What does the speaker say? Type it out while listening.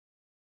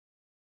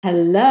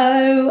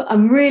Hello,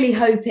 I'm really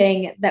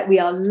hoping that we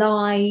are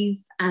live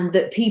and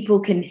that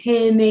people can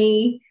hear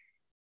me.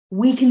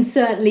 We can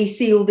certainly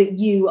see all that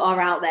you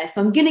are out there.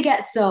 So I'm going to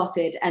get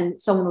started and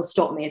someone will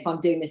stop me if I'm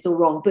doing this all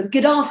wrong. But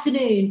good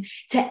afternoon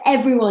to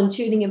everyone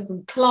tuning in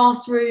from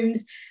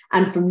classrooms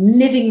and from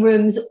living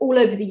rooms all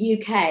over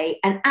the UK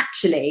and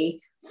actually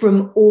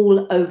from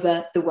all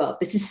over the world.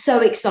 This is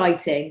so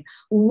exciting.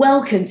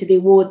 Welcome to the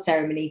award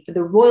ceremony for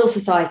the Royal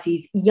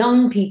Society's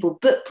Young People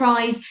Book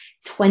Prize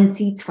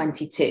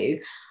 2022.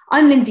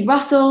 I'm Lindsey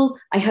Russell.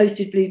 I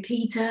hosted Blue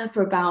Peter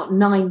for about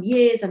 9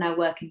 years and I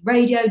work in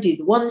radio, do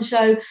the One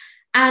Show.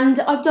 And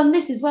I've done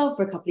this as well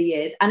for a couple of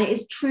years. And it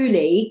is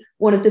truly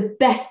one of the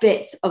best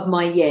bits of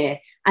my year.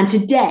 And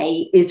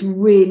today is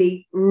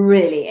really,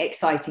 really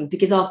exciting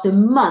because after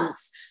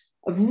months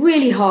of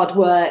really hard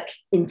work,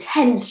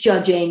 intense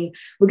judging,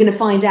 we're going to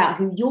find out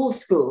who your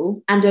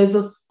school and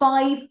over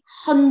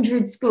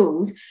 500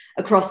 schools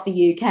across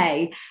the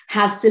UK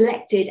have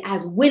selected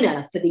as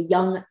winner for the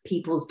Young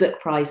People's Book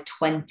Prize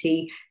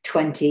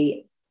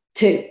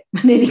 2022.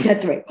 I nearly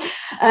said three.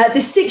 The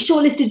 6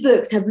 shortlisted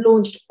books have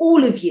launched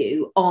all of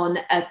you on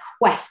a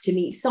quest to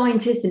meet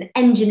scientists and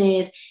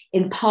engineers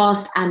in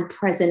past and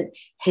present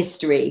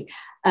history.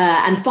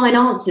 And find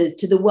answers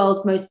to the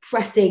world's most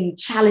pressing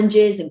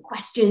challenges and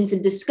questions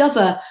and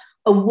discover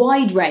a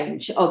wide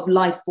range of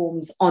life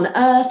forms on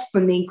Earth,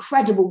 from the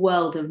incredible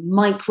world of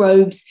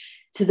microbes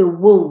to the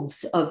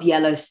wolves of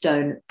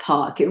Yellowstone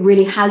Park. It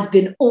really has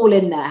been all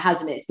in there,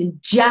 hasn't it? It's been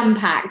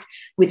jam-packed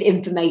with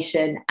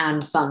information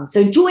and fun.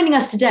 So joining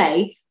us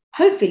today,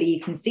 hopefully you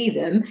can see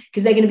them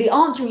because they're going to be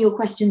answering your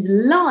questions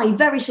live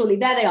very shortly.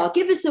 There they are.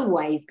 Give us a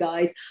wave,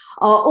 guys.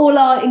 All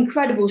our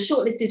incredible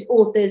shortlisted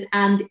authors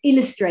and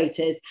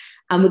illustrators,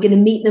 and we're going to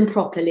meet them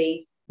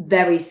properly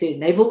very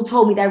soon. They've all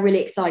told me they're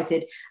really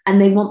excited and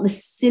they want the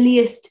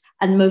silliest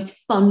and most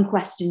fun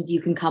questions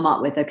you can come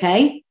up with,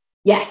 okay?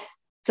 Yes.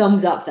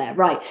 Thumbs up there.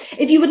 Right.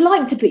 If you would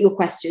like to put your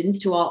questions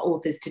to our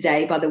authors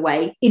today, by the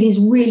way, it is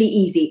really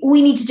easy. All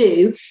you need to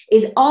do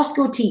is ask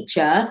your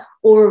teacher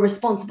or a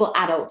responsible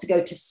adult to go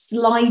to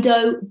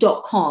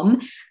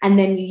slido.com and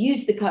then you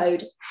use the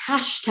code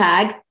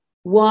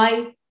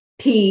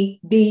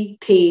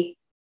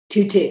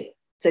 #YPBP22.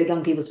 So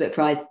Young People's Book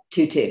Prize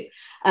 22.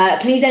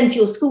 Please enter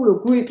your school or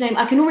group name.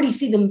 I can already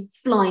see them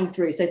flying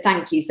through, so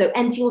thank you. So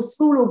enter your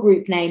school or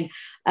group name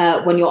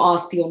when you're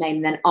asked for your name,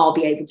 and then I'll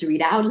be able to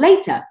read it out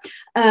later.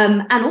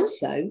 And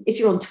also, if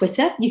you're on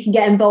Twitter, you can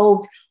get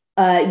involved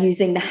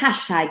using the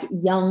hashtag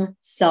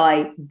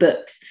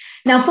YoungSciBooks.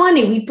 Now,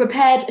 finally, we've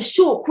prepared a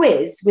short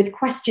quiz with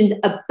questions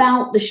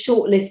about the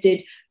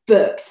shortlisted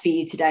books for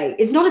you today.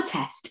 It's not a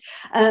test,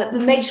 but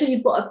make sure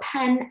you've got a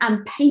pen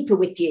and paper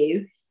with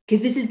you,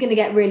 because this is going to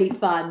get really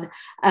fun.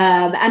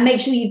 And make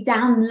sure you've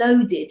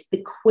downloaded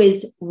the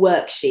quiz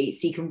worksheet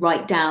so you can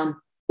write down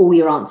all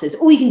your answers,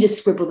 or you can just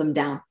scribble them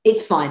down.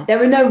 It's fine.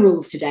 There are no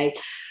rules today.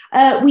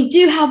 We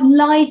do have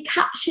live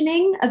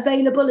captioning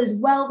available as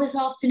well this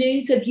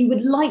afternoon. So if you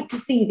would like to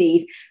see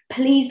these,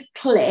 please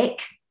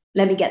click,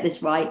 let me get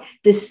this right,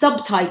 the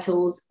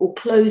subtitles or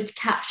closed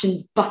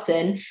captions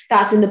button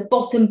that's in the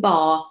bottom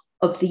bar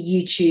of the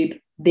YouTube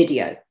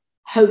video.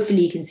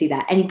 Hopefully you can see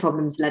that. Any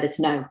problems, let us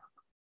know.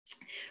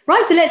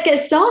 Right, so let's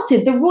get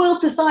started. The Royal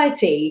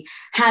Society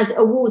has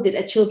awarded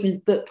a children's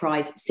book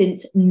prize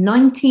since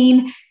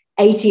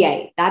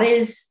 1988. That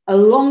is a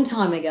long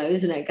time ago,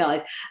 isn't it,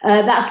 guys?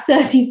 That's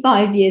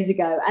 35 years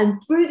ago. And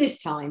through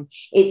this time,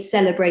 it's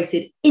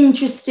celebrated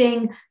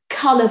interesting,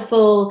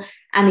 colourful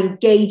and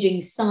engaging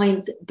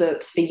science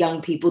books for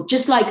young people,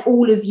 just like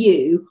all of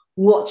you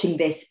watching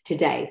this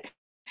today.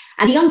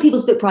 And the Young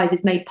People's Book Prize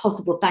is made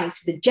possible thanks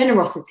to the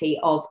generosity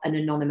of an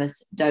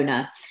anonymous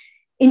donor.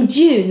 In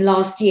June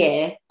last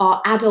year, our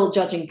adult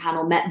judging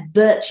panel met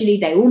virtually.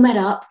 They all met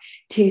up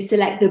to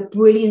select the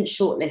brilliant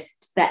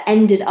shortlist that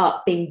ended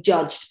up being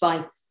judged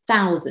by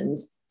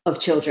thousands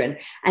of children.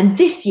 And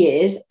this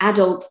year's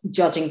adult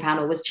judging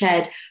panel was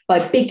chaired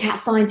by big cat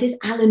scientist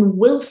Alan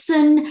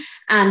Wilson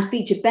and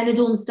featured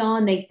Benidorm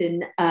star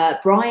Nathan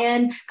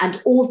Bryan,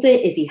 and author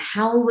Izzy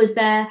Howell was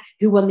there,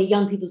 who won the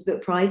Young People's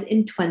Book Prize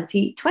in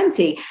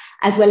 2020,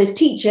 as well as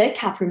teacher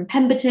Catherine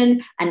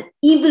Pemberton and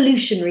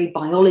evolutionary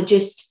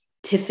biologist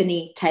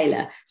Tiffany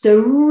Taylor.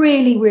 So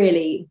really,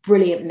 really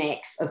brilliant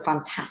mix of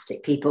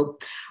fantastic people.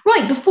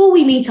 Right, before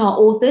we meet our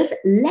authors,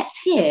 let's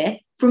hear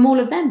from all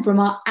of them, from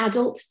our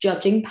adult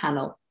judging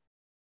panel.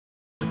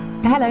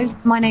 Hello,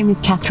 my name is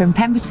Catherine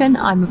Pemberton.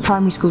 I'm a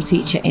primary school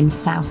teacher in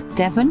South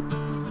Devon,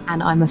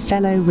 and I'm a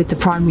fellow with the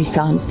Primary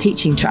Science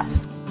Teaching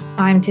Trust.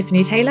 I'm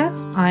Tiffany Taylor.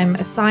 I'm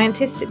a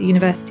scientist at the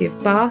University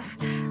of Bath,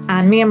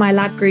 and me and my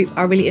lab group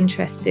are really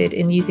interested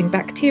in using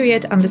bacteria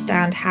to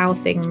understand how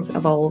things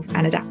evolve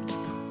and adapt.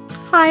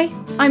 Hi,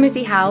 I'm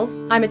Izzy Howell.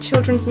 I'm a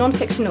children's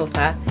non-fiction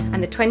author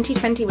and the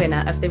 2020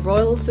 winner of the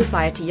Royal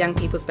Society Young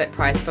People's Book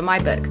Prize for my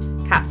book,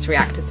 Cats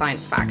React to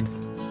Science Facts.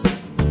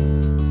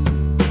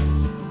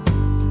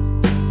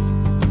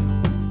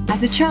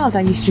 As a child,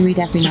 I used to read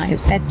every night at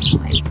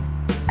bedtime.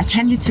 I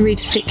tended to read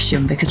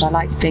fiction because I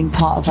liked being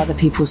part of other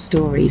people's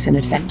stories and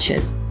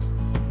adventures.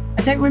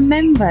 I don't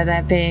remember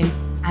there being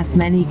as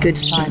many good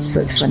science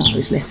books when I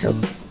was little.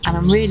 And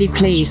I'm really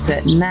pleased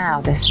that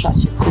now there's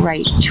such a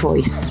great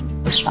choice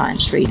of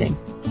science reading.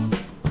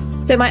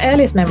 So my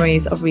earliest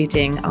memories of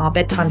reading are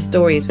bedtime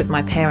stories with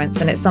my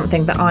parents, and it's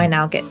something that I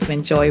now get to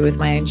enjoy with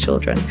my own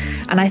children.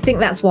 And I think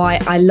that's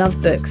why I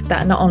love books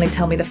that not only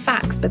tell me the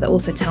facts, but that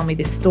also tell me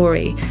this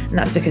story. And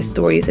that's because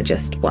stories are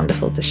just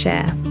wonderful to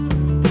share.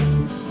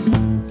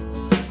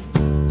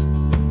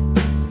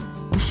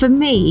 For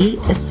me,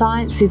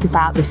 science is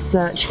about the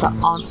search for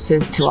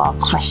answers to our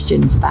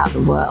questions about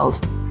the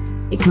world.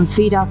 It can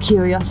feed our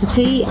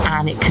curiosity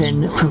and it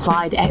can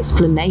provide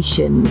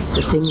explanations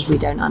for things we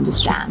don't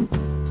understand.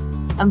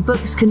 And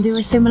books can do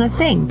a similar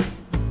thing.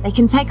 They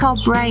can take our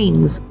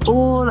brains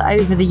all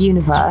over the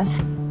universe,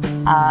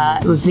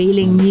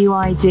 revealing new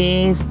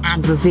ideas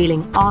and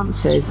revealing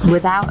answers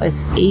without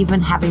us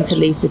even having to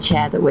leave the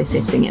chair that we're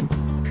sitting in.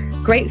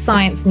 Great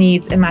science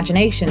needs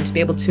imagination to be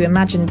able to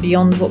imagine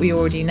beyond what we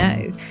already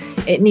know.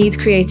 It needs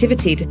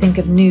creativity to think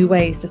of new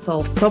ways to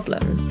solve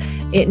problems.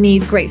 It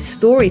needs great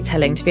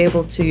storytelling to be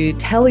able to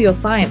tell your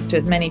science to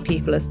as many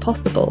people as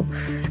possible.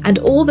 And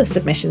all the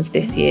submissions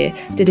this year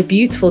did a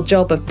beautiful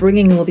job of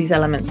bringing all these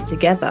elements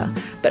together.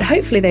 But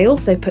hopefully they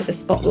also put the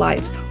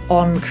spotlight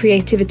on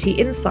creativity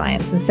in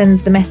science and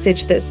sends the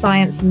message that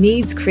science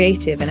needs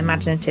creative and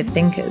imaginative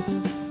thinkers.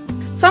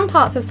 Some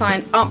parts of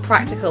science aren't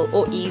practical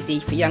or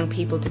easy for young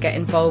people to get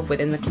involved with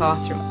in the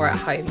classroom or at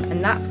home,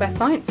 and that's where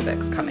science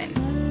books come in.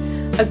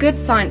 A good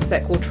science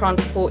book will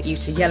transport you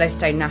to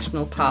Yellowstone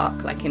National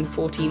Park, like in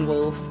 14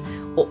 Wolves,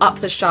 or up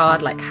the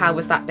Shard, like How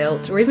Was That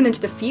Built, or even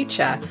into the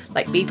future,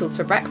 like Beetles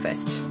for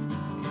Breakfast.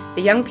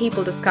 The young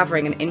people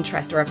discovering an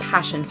interest or a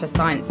passion for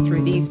science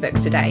through these books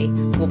today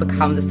will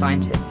become the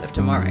scientists of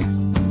tomorrow.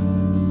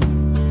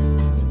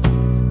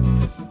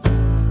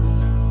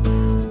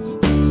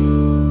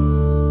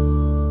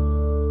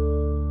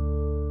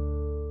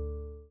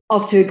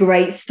 Off to a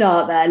great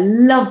start there.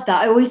 Loved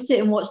that. I always sit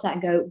and watch that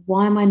and go,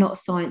 why am I not a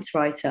science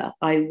writer?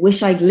 I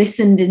wish I'd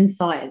listened in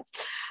science.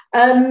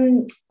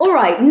 All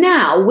right,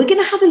 now we're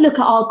going to have a look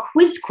at our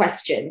quiz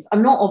questions.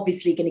 I'm not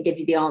obviously going to give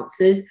you the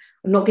answers.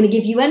 I'm not going to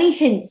give you any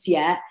hints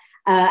yet,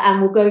 and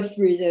we'll go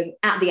through them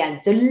at the end.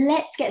 So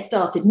let's get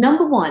started.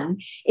 Number one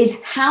is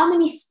how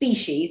many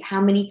species,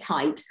 how many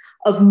types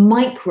of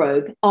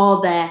microbe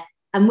are there?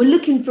 And we're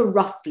looking for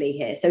roughly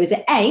here. So is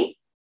it A,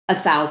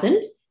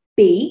 1,000,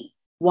 B,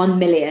 1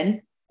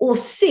 million, or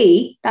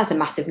C, that's a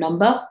massive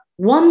number,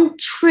 1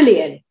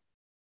 trillion?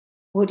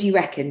 What do you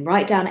reckon?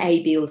 Write down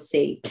A, B, or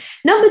C.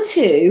 Number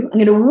two, I'm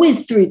going to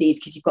whiz through these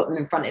because you've got them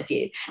in front of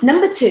you.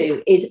 Number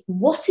two is,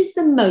 what is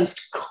the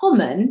most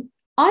common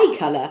eye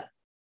colour?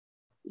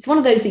 It's one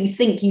of those that you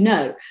think you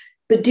know,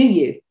 but do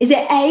you? Is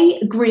it A,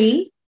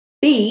 green,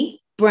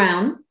 B,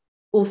 brown,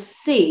 or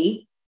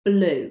C,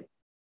 blue?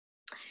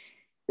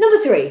 Number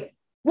three,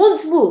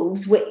 once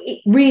wolves were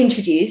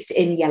reintroduced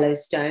in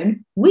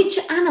Yellowstone, which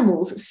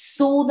animals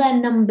saw their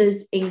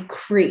numbers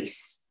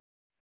increase?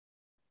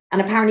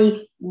 And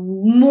apparently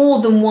more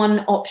than one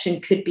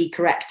option could be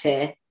correct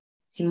here.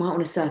 So you might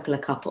want to circle a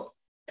couple.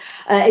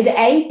 Is it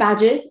A,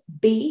 badgers,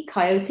 B,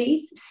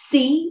 coyotes,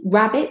 C,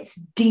 rabbits,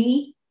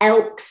 D,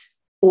 elks,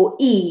 or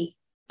E,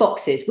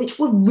 foxes, which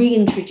were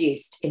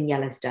reintroduced in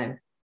Yellowstone?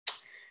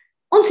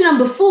 On to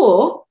number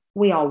four.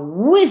 We are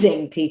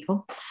whizzing,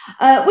 people.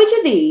 Which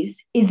of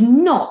these is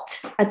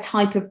not a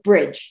type of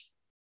bridge?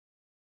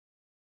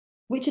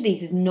 Which of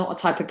these is not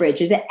a type of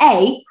bridge? Is it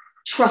A,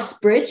 truss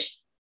bridge,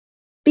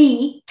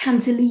 B,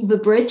 cantilever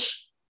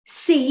bridge,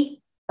 C,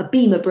 a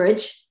beamer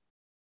bridge,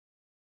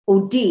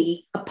 or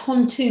D, a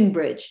pontoon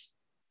bridge?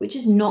 Which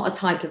is not a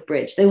type of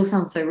bridge? They all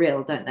sound so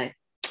real, don't they?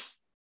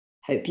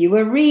 Hope you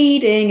were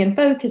reading and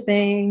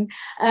focusing.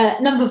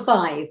 Number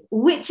five,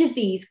 which of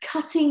these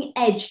cutting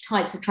edge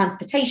types of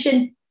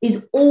transportation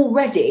is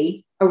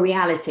already a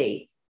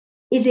reality?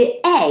 Is it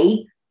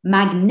A,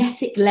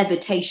 magnetic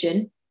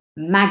levitation,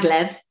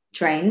 maglev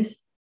trains?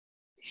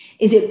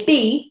 Is it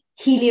B,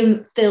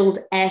 helium-filled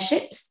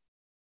airships?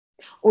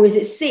 Or is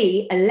it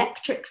C,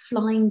 electric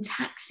flying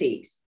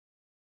taxis?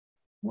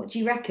 What do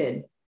you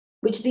reckon?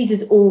 Which of these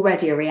is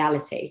already a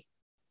reality?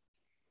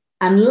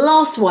 And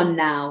last one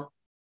now.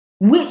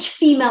 Which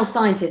female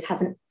scientist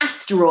has an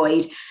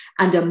asteroid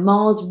and a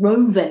Mars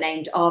rover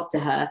named after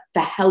her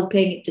for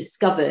helping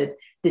discover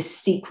the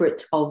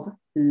secret of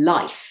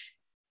life?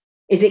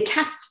 Is it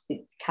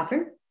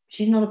Catherine?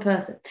 She's not a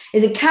person.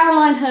 Is it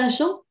Caroline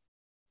Herschel?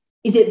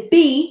 Is it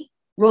B,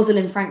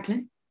 Rosalind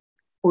Franklin?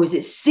 Or is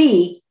it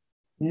C,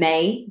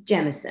 Mae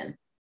Jemison?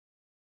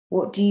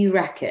 What do you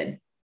reckon?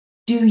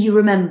 Do you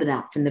remember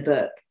that from the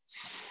book?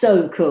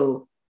 So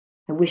cool.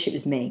 I wish it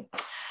was me.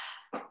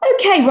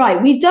 Okay,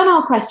 right, we've done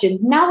our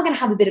questions. Now we're going to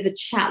have a bit of a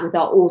chat with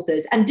our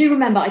authors. And do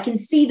remember, I can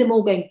see them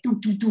all going doo,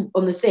 doo, doo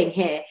on the thing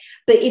here.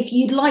 But if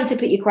you'd like to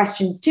put your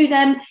questions to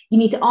them, you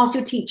need to ask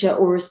your teacher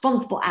or a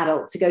responsible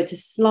adult to go to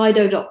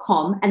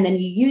slido.com, and then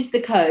you use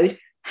the code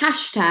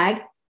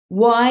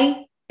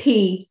 #YPBTV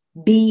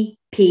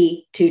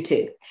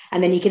P22.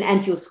 And then you can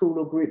enter your school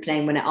or group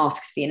name when it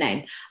asks for your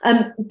name.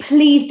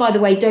 Please, by the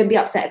way, don't be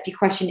upset if your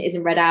question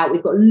isn't read out.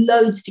 We've got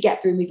loads to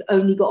get through and we've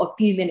only got a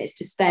few minutes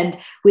to spend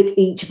with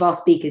each of our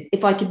speakers.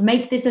 If I could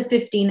make this a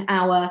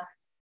 15-hour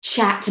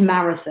chat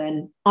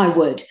marathon, I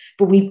would,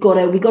 but we've got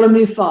to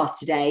move fast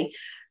today.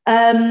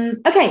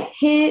 Okay,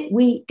 here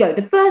we go.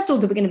 The first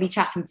author we're going to be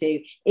chatting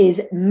to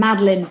is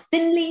Madeline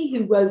Finley,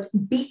 who wrote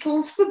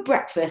Beetles for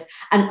Breakfast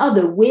and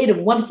Other Weird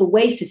and Wonderful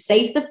Ways to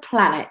Save the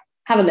Planet.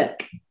 Have a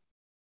look.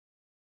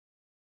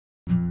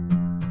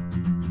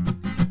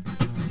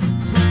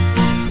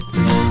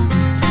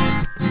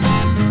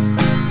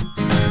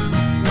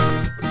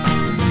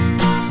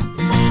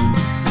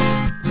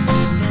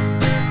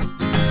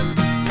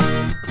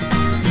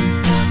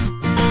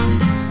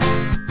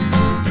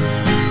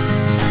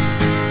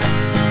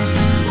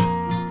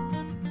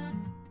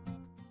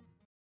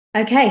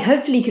 Okay,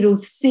 hopefully you could all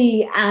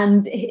see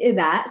and hear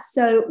that.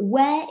 So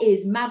where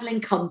is Madeline?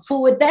 Come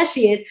forward. There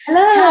she is. Hello.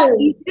 How are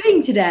you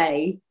doing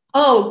today?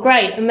 Oh,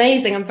 great.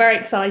 Amazing. I'm very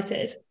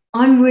excited.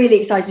 I'm really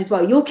excited as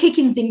well. You're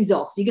kicking things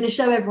off. So you're going to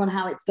show everyone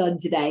how it's done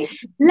today.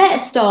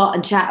 Let's start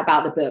and chat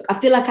about the book. I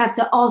feel like I have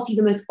to ask you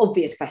the most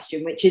obvious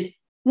question, which is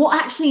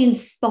what actually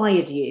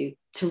inspired you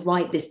to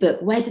write this book?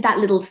 Where did that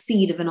little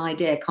seed of an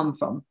idea come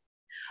from?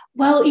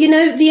 Well, you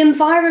know, the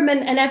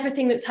environment and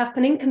everything that's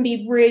happening can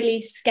be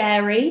really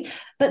scary,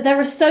 but there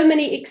are so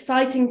many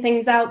exciting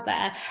things out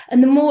there.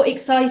 And the more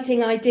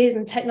exciting ideas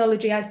and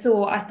technology I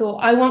saw, I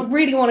thought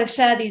really want to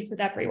share these with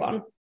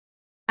everyone.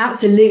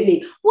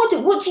 Absolutely. What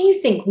do you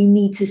think we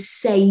need to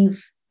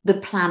save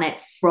the planet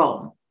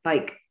from?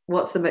 Like,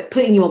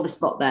 putting you on the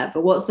spot there,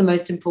 but what's the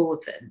most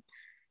important?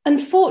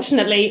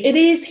 Unfortunately, it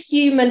is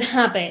human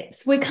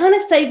habits. We're kind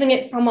of saving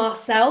it from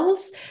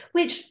ourselves,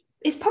 which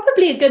is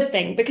probably a good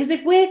thing, because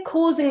if we're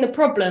causing the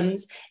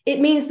problems,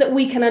 it means that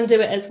we can undo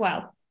it as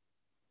well.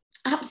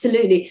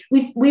 Absolutely.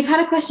 We've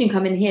had a question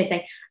come in here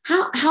saying,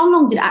 how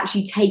long did it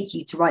actually take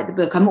you to write the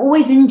book? I'm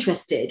always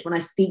interested when I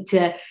speak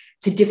to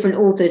different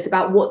authors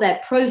about what their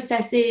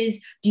process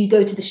is. Do you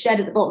go to the shed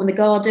at the bottom of the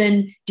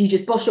garden? Do you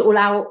just bosh it all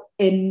out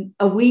in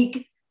a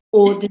week?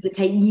 Or does it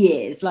take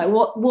years? Like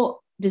what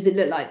does it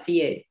look like for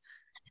you?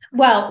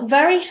 Well,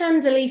 very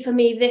handily for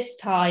me this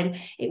time,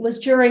 it was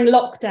during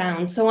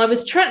lockdown. So I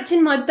was trapped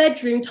in my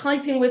bedroom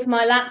typing with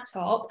my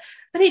laptop,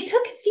 but it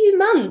took a few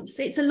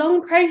months. It's a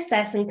long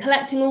process, and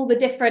collecting all the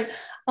different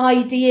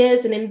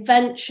ideas and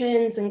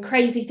inventions and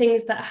crazy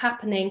things that are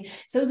happening.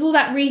 So it was all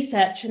that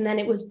research, and then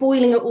it was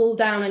boiling it all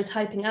down and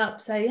typing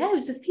up. So yeah, it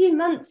was a few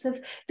months of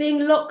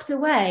being locked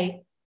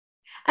away.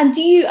 And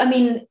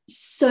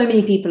so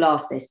many people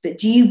ask this, but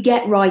do you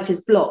get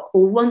writer's block?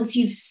 Or once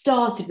you've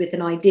started with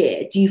an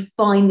idea, do you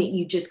find that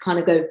you just kind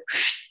of go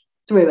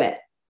through it?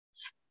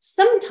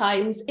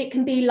 Sometimes it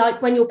can be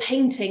like when you're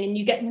painting and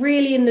you get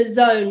really in the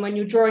zone when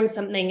you're drawing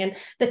something and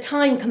the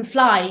time can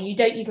fly. You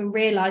don't even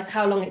realize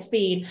how long it's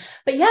been.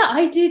 But yeah,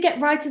 I do get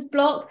writer's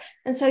block.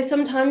 And so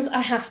sometimes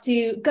I have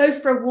to go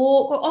for a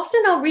walk, or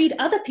often I'll read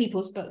other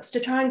people's books to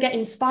try and get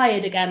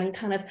inspired again and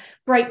kind of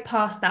break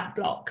past that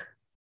block.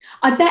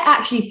 I bet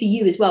actually for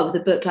you as well,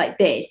 with a book like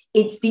this,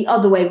 it's the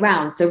other way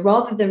around. So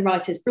rather than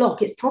writer's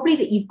block, it's probably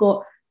that you've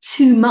got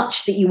too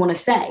much that you want to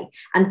say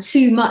and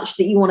too much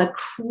that you want to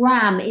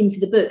cram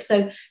into the book.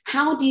 So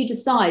how do you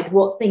decide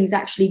what things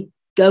actually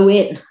go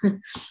in?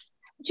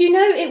 Do you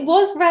know, it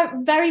was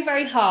very,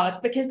 very hard,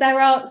 because there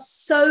are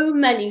so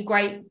many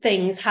great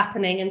things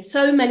happening and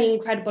so many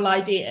incredible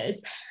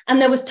ideas.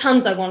 And there was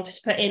tons I wanted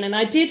to put in, and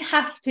I did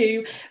have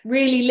to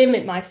really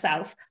limit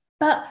myself.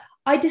 But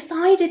I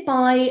decided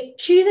by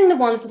choosing the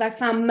ones that I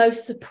found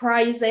most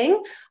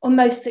surprising or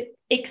most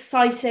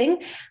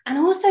exciting, and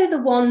also the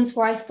ones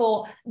where I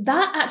thought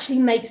that actually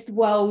makes the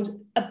world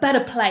a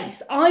better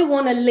place. I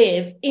want to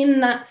live in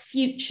that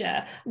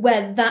future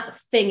where that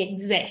thing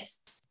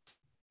exists.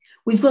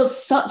 We've got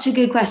such a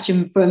good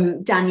question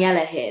from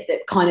Daniela here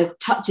that kind of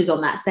touches on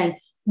that, saying,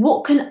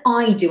 what can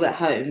I do at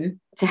home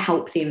to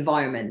help the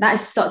environment? That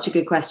is such a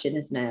good question,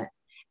 isn't it?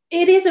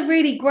 It is a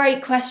really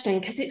great question,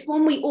 because it's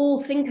one we all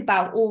think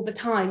about all the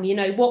time. You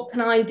know, what can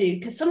I do?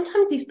 Because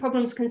sometimes these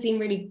problems can seem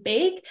really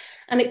big,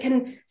 and it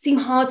can seem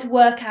hard to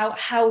work out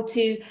how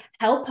to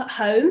help at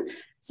home.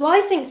 So I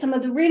think some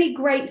of the really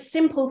great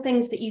simple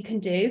things that you can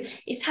do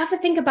is have a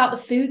think about the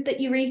food that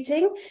you're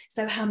eating.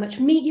 So how much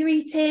meat you're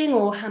eating,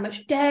 or how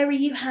much dairy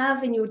you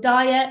have in your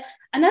diet.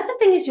 Another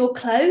thing is your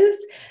clothes.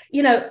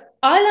 You know,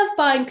 I love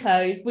buying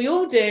clothes. We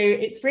all do.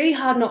 It's really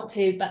hard not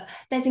to, but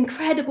there's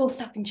incredible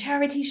stuff in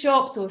charity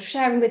shops or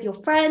sharing with your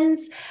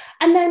friends.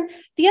 And then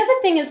the other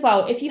thing as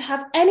well, if you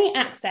have any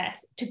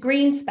access to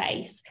green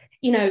space,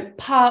 you know,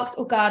 parks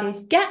or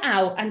gardens, get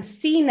out and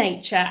see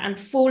nature and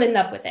fall in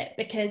love with it,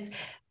 because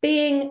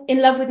being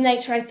in love with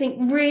nature, I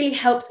think, really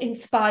helps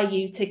inspire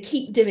you to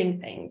keep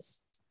doing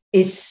things.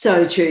 Is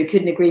so true.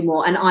 Couldn't agree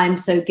more. And I'm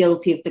so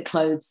guilty of the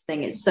clothes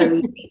thing. It's so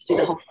easy to do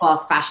the whole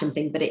fast fashion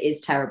thing, but it is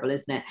terrible,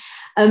 isn't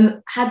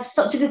it? Had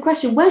such a good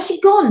question. Where's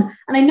she gone?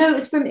 And I know it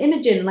was from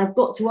Imogen, and I've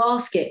got to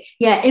ask it.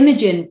 Yeah,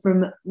 Imogen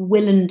from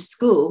Willand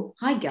School,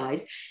 hi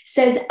guys,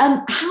 says,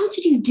 how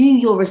did you do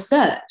your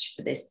research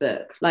for this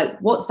book? Like,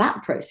 what's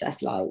that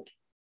process like?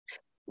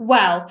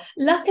 Well,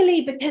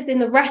 luckily, because in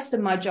the rest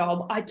of my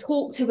job, I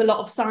talk to a lot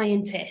of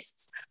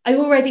scientists. I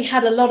already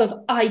had a lot of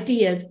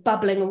ideas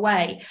bubbling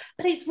away,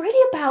 but it's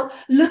really about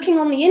looking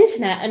on the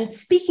internet and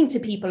speaking to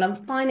people and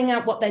finding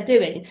out what they're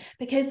doing,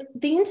 because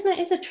the internet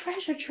is a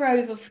treasure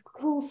trove of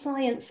cool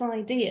science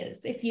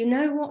ideas if you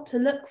know what to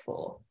look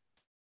for.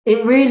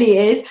 It really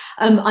is.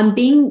 I'm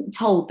being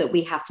told that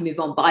we have to move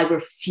on, but I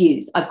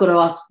refuse. I've got to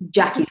ask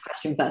Jackie's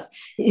question first,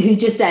 who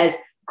just says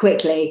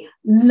quickly,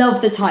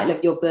 love the title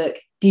of your book.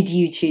 Did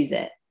you choose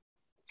it?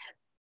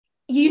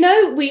 You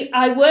know,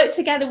 I worked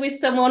together with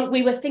someone,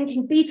 we were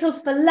thinking beetles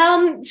for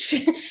lunch,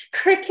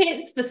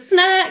 crickets for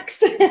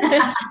snacks.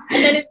 And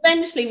then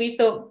eventually we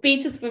thought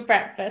beetles for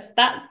breakfast.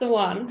 That's the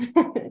one.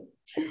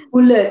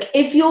 Well, look,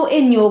 if you're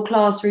in your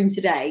classroom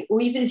today, or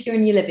even if you're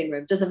in your living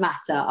room, doesn't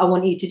matter. I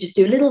want you to just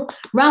do a little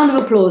round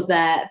of applause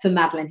there for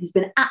Madeline, who's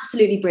been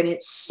absolutely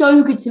brilliant.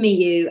 So good to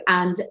meet you,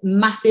 and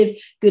massive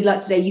good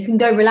luck today. You can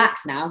go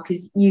relax now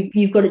because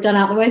you've got it done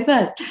out the way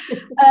first.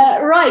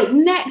 Right,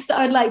 next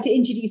I'd like to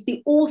introduce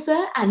the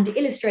author and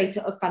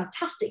illustrator of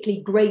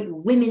fantastically great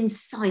women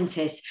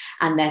scientists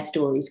and their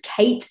stories,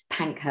 Kate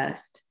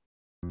Pankhurst.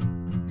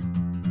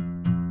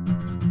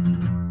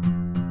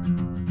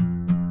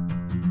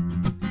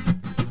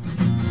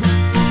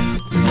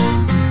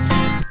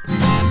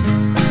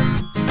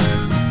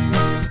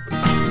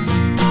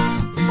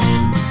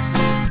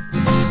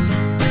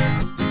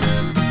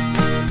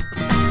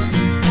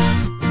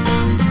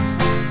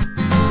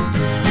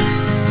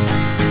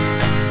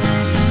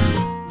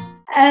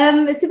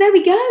 So there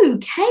we go.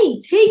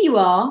 Kate, here you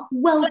are.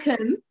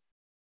 Welcome.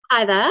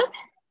 Hi there.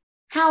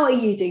 How are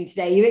you doing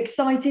today? Are you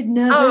excited,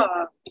 nervous?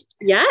 Oh,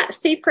 yeah,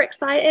 super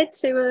excited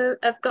to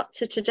have got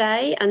to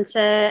today and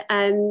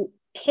to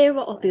hear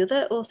what all the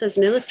other authors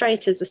and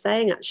illustrators are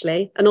saying,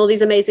 actually, and all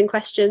these amazing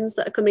questions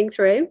that are coming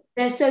through.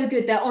 They're so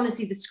good. They're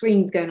honestly, the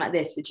screen's going like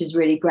this, which is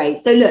really great.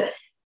 So look,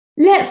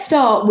 let's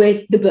start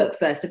with the book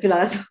first. I feel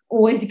like that's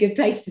always a good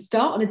place to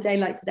start on a day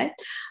like today.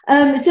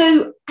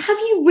 So have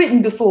you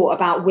written before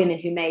about women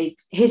who made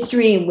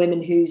history and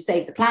women who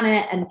saved the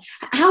planet? And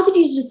how did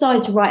you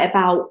decide to write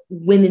about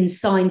women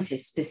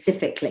scientists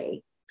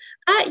specifically?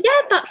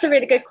 Yeah, that's a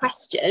really good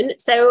question.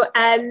 So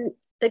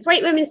the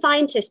Great Women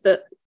Scientists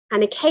book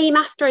kind of came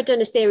after I'd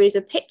done a series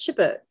of picture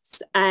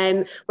books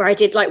where I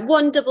did like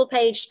one double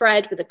page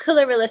spread with a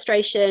colour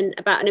illustration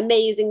about an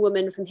amazing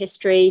woman from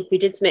history who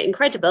did something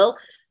incredible.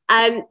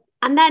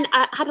 And then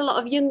I had a lot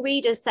of young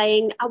readers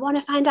saying, I want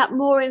to find out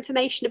more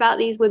information about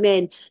these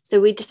women. So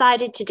we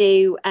decided to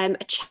do a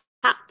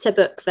chapter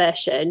book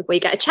version where you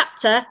get a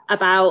chapter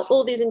about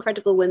all these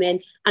incredible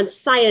women, and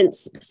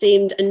science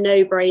seemed a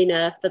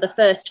no-brainer for the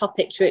first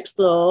topic to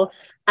explore.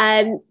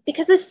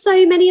 Because there's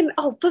so many,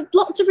 for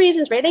lots of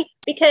reasons, really,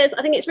 because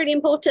I think it's really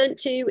important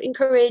to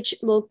encourage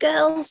more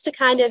girls to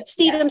kind of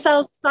see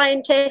themselves as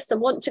scientists and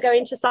want to go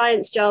into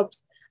science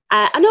jobs.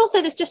 And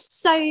also there's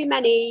just so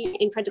many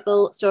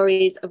incredible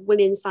stories of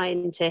women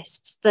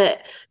scientists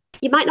that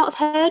you might not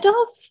have heard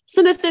of.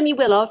 Some of them you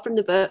will have from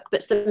the book,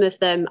 but some of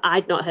them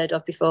I'd not heard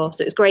of before.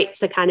 So it's great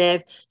to kind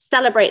of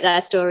celebrate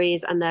their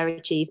stories and their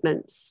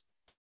achievements.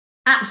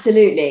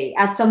 Absolutely.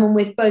 As someone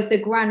with both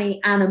a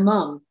granny and a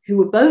mum who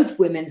were both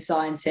women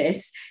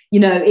scientists, you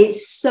know,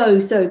 it's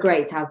so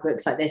great to have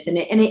books like this. And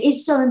it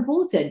is so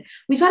important.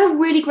 We've had a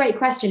really great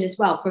question as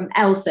well from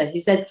Elsa,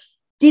 who says,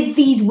 did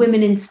these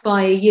women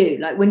inspire you?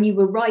 Like when you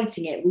were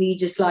writing it, were you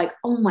just like,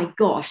 oh my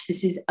gosh,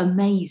 this is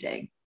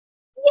amazing?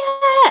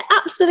 Yeah,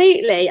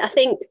 absolutely. I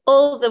think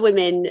all the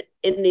women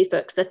in these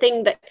books, the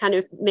thing that kind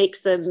of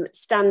makes them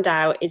stand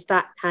out is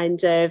that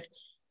kind of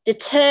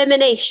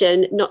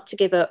determination not to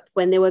give up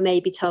when they were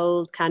maybe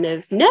told kind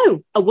of,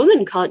 no, a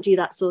woman can't do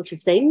that sort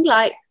of thing.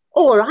 Like,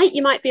 all right,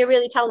 you might be a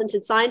really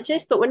talented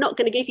scientist, but we're not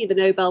going to give you the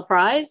Nobel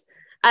Prize.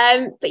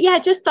 But yeah,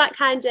 just that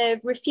kind of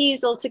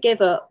refusal to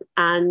give up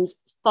and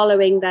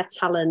following their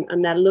talent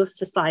and their love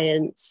for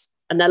science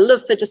and their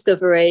love for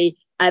discovery,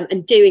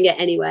 and doing it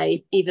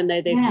anyway, even though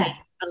they've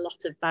faced a lot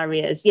of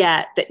barriers.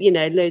 Yeah, but you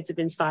know, lots of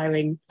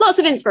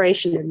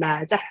inspiration in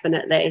there,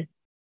 definitely.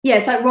 Yeah,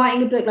 it's like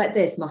writing a book like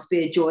this must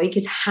be a joy,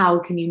 because how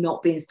can you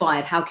not be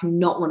inspired? How can you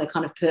not want to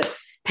kind of put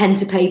pen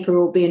to paper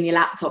or be on your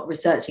laptop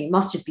researching? It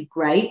must just be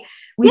great.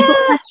 We've got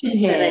a question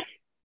here.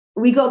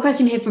 We got a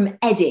question here from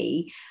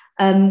Eddie,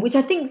 which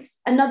I think is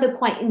another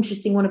quite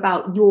interesting one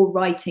about your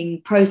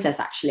writing process,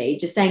 actually.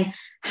 Just saying,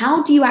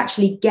 how do you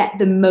actually get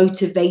the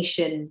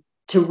motivation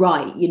to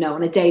write, you know,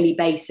 on a daily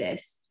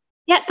basis?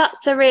 Yeah,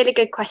 that's a really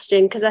good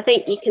question, because I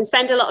think you can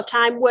spend a lot of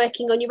time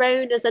working on your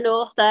own as an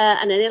author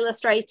and an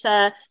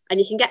illustrator, and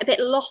you can get a bit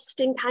lost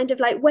in kind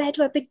of like, where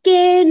do I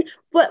begin?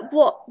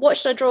 What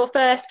should I draw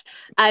first?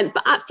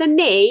 But for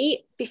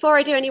me, before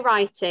I do any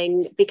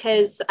writing,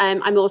 because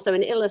I'm also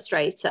an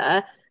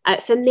illustrator,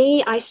 for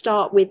me, I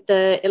start with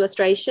the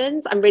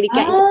illustrations. I'm really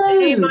getting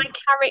to know my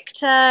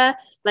character,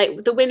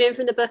 like the women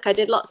from the book. I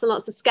did lots and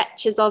lots of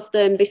sketches of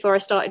them before I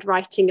started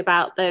writing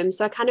about them.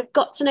 So I kind of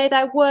got to know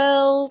their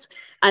world.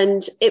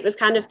 And it was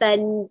kind of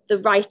then the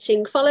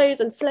writing follows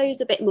and flows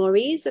a bit more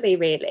easily,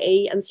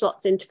 really, and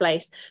slots into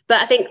place.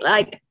 But I think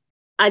like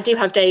I do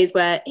have days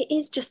where it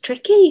is just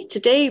tricky to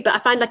do, but I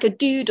find like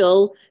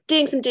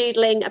doing some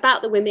doodling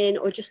about the women,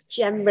 or just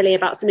generally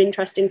about some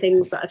interesting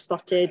things that I've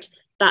spotted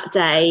that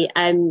day,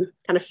 kind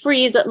of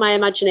frees up my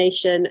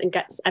imagination and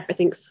gets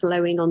everything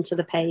flowing onto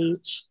the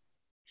page.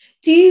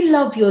 Do you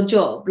love your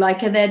job?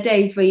 Like, are there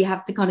days where you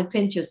have to kind of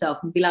pinch yourself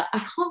and be like, I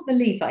can't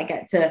believe that I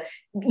get to,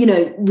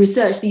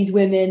 research these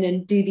women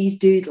and do these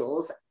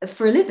doodles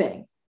for a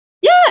living?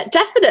 Yeah,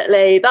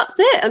 definitely. That's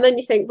it. And then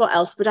you think, what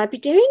else would I be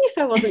doing if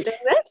I wasn't doing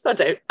this?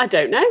 I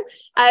don't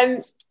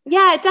know.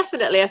 Yeah,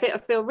 definitely. I think I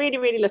feel really,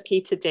 really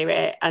lucky to do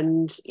it.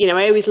 And,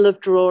 I always loved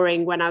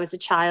drawing when I was a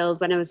child,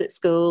 when I was at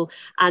school.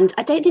 And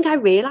I don't think I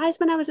realised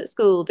when I was at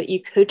school that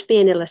you could be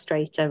an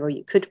illustrator or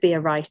you could be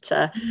a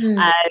writer.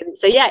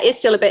 So yeah, it's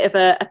still a bit of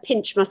a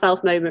pinch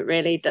myself moment,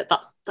 really,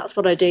 that's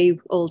what I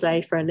do all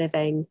day for a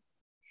living.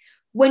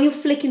 When you're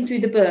flicking through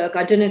the book,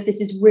 I don't know if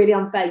this is really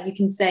unfair, you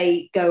can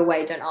say, go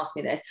away, don't ask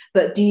me this,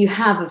 but do you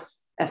have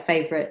a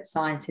favourite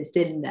scientist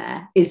in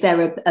there? Is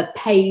there a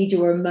page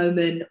or a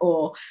moment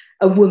or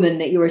a woman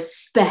that you're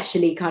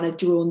especially kind of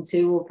drawn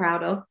to or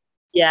proud of?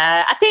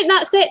 Yeah, I think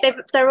that's it.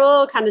 They're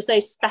all kind of so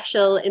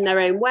special in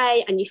their own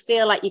way, and you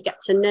feel like you get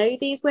to know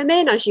these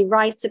women as you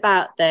write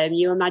about them.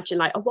 You imagine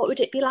like, what would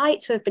it be like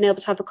to have been able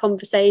to have a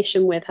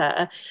conversation with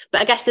her?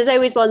 But I guess there's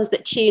always ones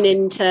that tune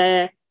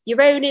into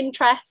your own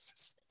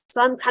interests.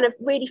 So I'm kind of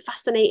really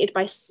fascinated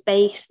by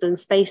space and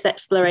space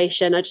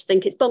exploration. I just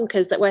think it's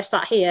bonkers that we're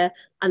sat here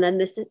and then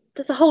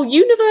there's a whole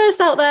universe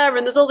out there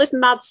and there's all this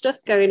mad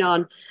stuff going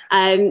on.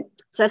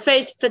 So I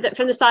suppose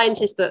from the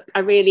scientist book,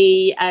 I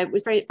really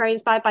was very, very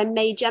inspired by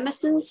Mae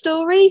Jemison's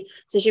story.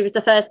 So she was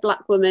the first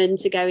Black woman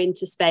to go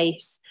into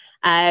space.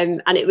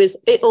 And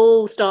it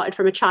all started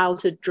from a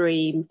childhood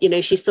dream.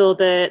 She saw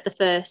the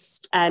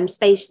first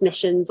space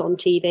missions on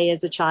TV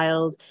as a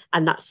child,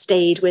 and that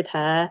stayed with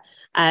her.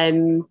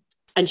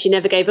 And she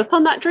never gave up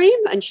on that dream,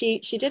 and she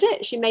did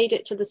it. She made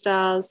it to the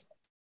stars.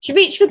 She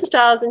reached for the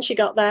stars and she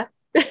got there.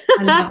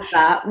 I love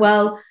that.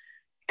 Well,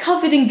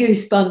 covered in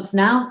goosebumps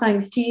now,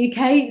 thanks to you,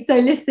 Kate. So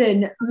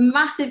listen,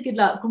 massive good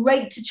luck.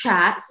 Great to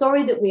chat.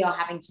 Sorry that we are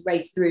having to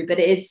race through, but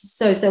it is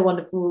so, so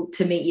wonderful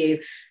to meet you,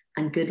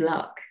 and good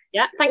luck.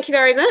 Yeah, thank you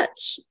very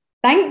much.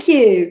 Thank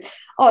you.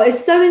 Oh,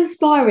 it's so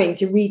inspiring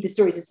to read the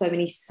stories of so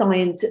many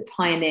science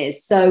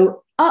pioneers.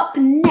 So up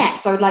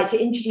next, I would like to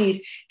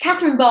introduce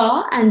Catherine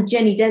Barr and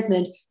Jenny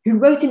Desmond, who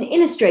wrote and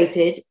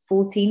illustrated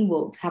 14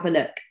 Wolves. Have a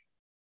look.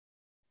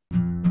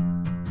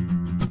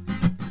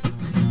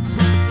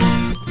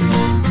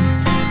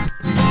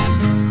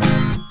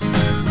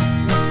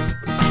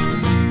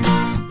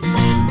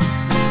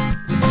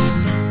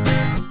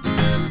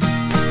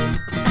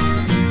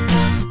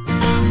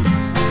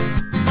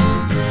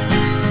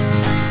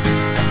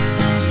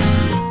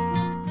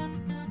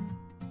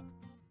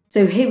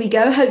 So here we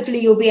go. Hopefully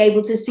you'll be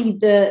able to see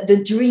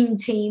the dream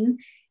team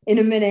in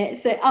a minute.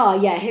 So,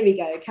 yeah, here we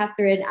go.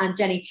 Catherine and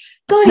Jenny.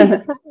 Guys,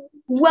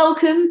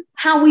 welcome.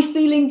 How are we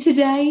feeling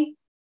today?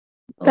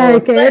 Very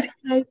good.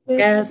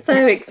 Yeah,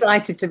 so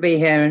excited to be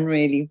here and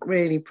really,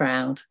 really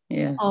proud.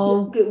 Yeah.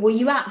 Oh, good. Well,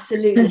 you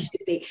absolutely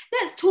should be.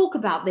 Let's talk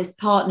about this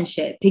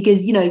partnership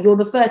because, you're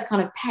the first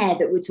kind of pair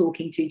that we're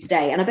talking to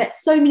today. And I bet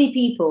so many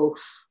people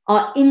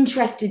are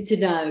interested to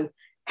know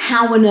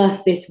how on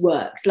earth this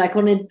works. Like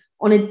on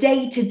a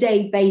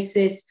day-to-day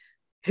basis,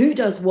 who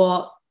does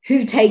what,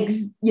 who takes,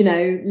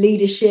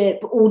 leadership,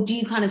 or do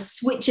you kind of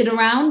switch it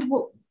around?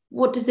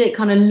 What does it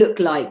kind of look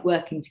like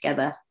working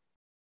together?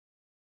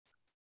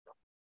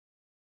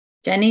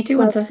 Jenny, do you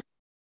want to?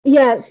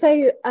 Yeah,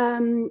 so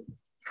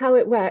how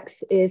it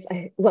works is,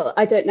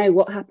 I don't know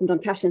what happened on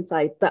Catherine's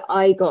side, but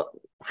I got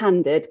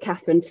handed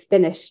Catherine's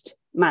finished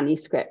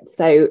manuscript.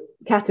 So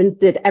Catherine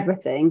did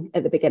everything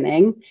at the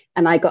beginning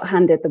and I got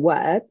handed the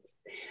words.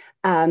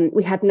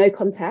 We had no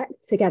contact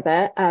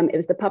together. It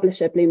was the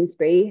publisher,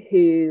 Bloomsbury,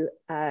 who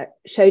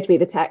showed me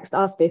the text,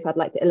 asked me if I'd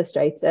like to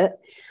illustrate it.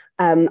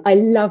 I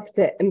loved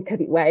it and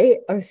couldn't wait.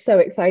 I was so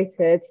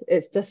excited.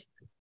 It's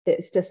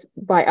just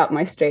right up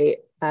my street,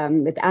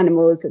 with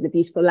animals and the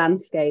beautiful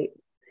landscape.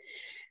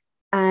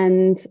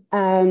 And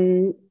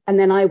then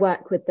I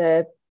work with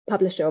the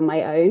publisher on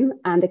my own,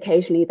 and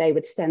occasionally they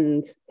would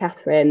send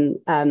Catherine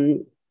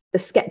the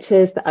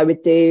sketches that I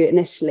would do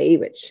initially,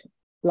 which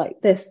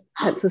like this,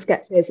 pencil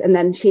sketches, and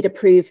then she'd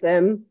approve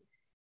them.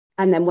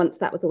 And then once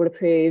that was all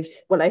approved,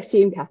 well, I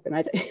assume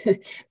Catherine,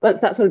 once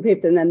that's all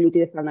approved, and then we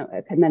do the final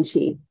work, and then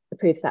she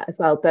approves that as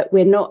well. But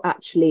we're not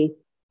actually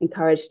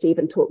encouraged to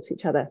even talk to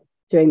each other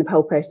during the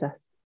whole process.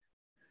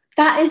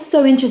 That is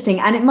so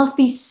interesting. And it must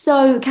be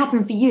so,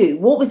 Catherine, for you,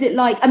 what was it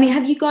like? I mean,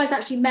 have you guys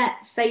actually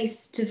met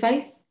face to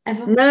face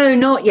ever? No,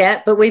 not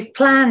yet, but we've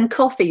planned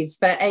coffees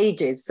for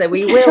ages, so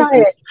we will.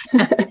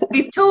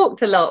 We've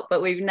talked a lot,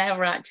 but we've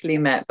never actually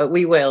met, but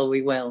we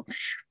will.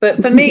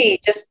 But for me,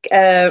 just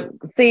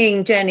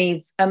seeing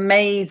Jenny's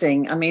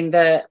amazing, I mean,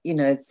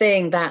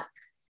 seeing that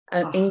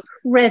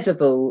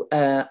incredible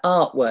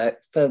artwork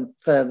for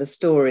the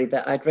story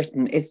that I'd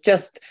written, it's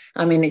just,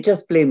 I mean, it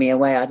just blew me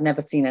away. I'd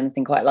never seen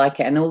anything quite like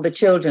it. And all the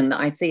children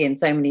that I see in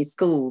so many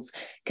schools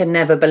can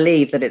never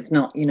believe that it's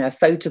not, a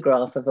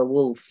photograph of a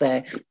wolf.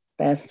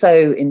 They're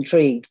so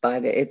intrigued by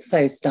it. It's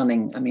so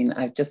stunning. I mean,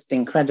 I'm just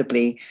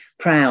incredibly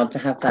proud to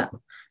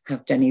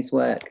have Jenny's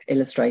work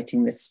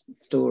illustrating this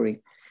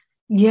story.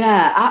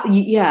 Yeah,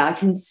 I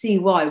can see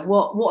why.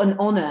 What an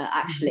honour,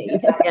 actually.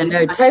 Yeah,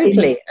 no,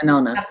 totally an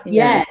honour.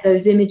 Yeah,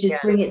 those images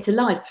bring it to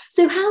life.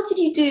 So how did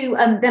you do,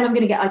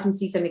 then I can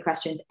see so many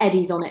questions.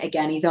 Eddie's on it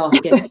again, he's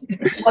asking.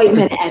 Wait a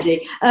minute,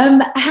 Eddie.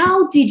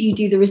 How did you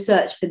do the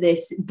research for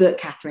this book,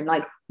 Catherine?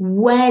 Like,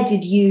 where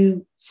did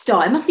you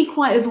start? It must be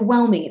quite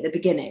overwhelming at the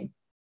beginning.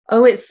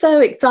 Oh, it's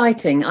so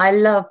exciting. I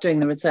love doing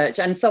the research.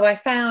 And so I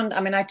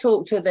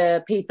talked to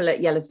the people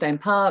at Yellowstone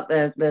Park,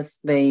 the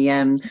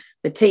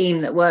team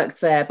that works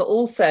there, but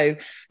also,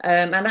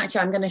 and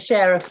actually I'm going to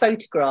share a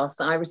photograph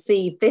that I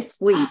received this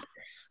week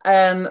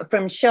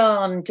from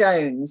Sian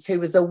Jones, who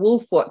was a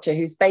wolf watcher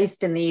who's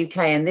based in the UK.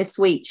 And this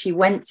week she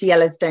went to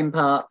Yellowstone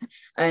Park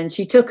and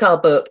she took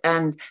our book.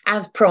 And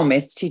as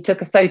promised, she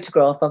took a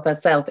photograph of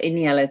herself in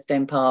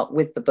Yellowstone Park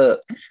with the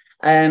book.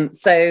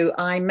 So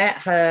I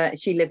met her,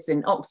 she lives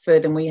in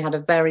Oxford, and we had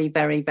a very,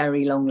 very,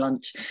 very long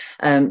lunch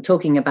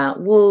talking about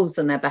wolves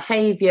and their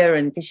behaviour,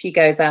 and because she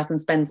goes out and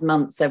spends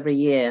months every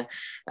year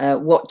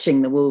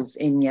watching the wolves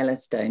in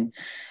Yellowstone.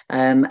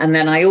 And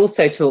then I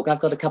also I've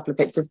got a couple of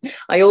pictures.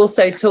 I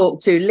also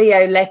talked to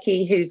Leo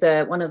Leckie, who's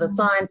one of the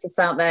scientists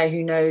out there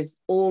who knows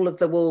all of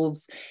the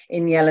wolves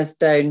in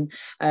Yellowstone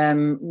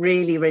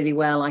really, really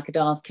well. I could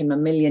ask him a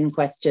million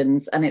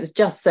questions, and it was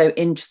just so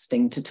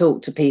interesting to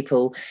talk to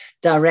people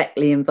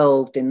directly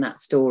involved in that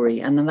story.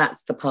 And then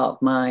that's the part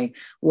of my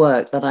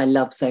work that I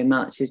love so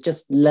much, is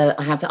just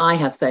I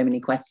have so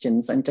many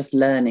questions, and just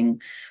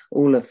learning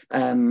all of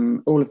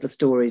the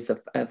stories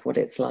of what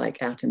it's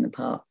like out in the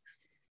park.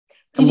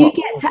 Did you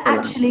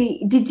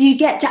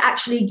get to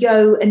actually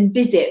go and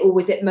visit, or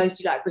was it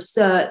mostly like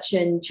research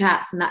and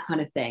chats and that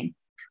kind of thing?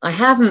 I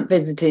haven't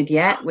visited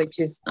yet, which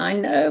is, I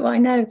know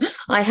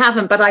I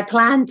haven't, but I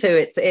plan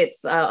to.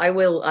 I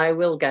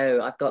will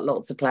go. I've got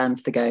lots of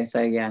plans to go, so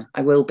yeah,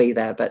 I will be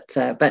there,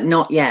 but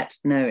not yet.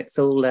 No, it's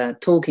all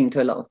talking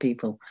to a lot of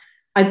people.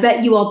 I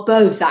bet you are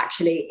both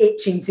actually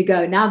itching to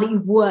go now that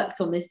you've worked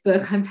on this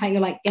book. I'm betting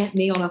you're like, get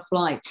me on a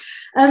flight.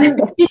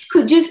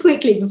 Just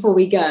quickly before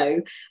we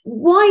go,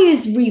 why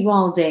is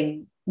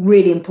rewilding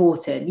really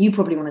important? You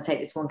probably want to take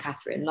this one,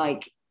 Catherine,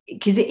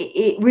 because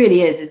it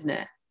really is, isn't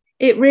it?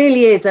 It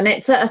really is, and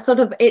it's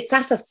it's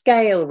at a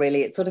scale,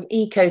 really. It's sort of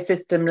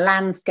ecosystem,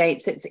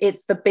 landscapes.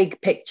 It's the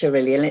big picture,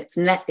 really, and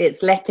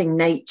it's letting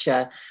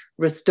nature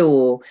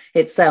restore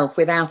itself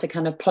without a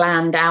kind of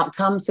planned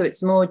outcome. So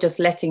it's more just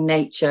letting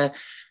nature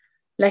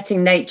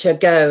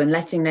go and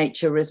letting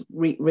nature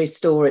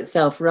restore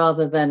itself,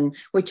 rather than,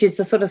 which is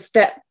the sort of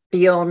step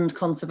beyond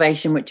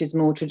conservation, which is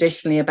more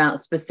traditionally about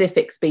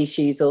specific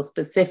species or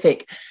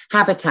specific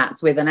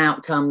habitats with an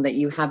outcome that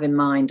you have in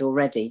mind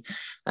already.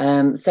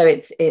 So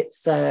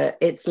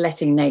it's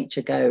letting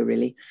nature go,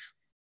 really.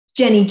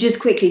 Jenny,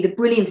 just quickly, the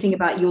brilliant thing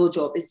about your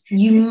job is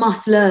you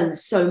must learn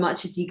so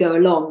much as you go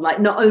along.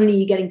 Like, not only are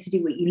you getting to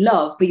do what you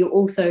love, but you're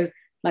also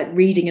like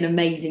reading an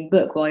amazing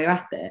book while you're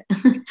at it.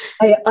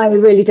 I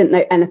really didn't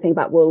know anything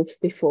about wolves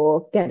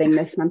before getting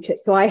this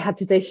manuscript, so I had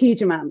to do a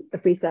huge amount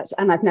of research,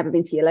 and I've never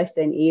been to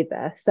Yellowstone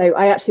either. So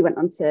I actually went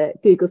onto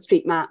Google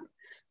Street Map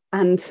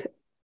and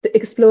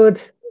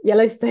explored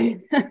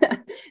Yellowstone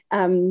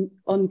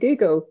on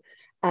Google,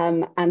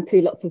 and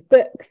through lots of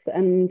books,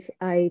 and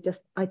I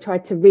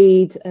tried to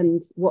read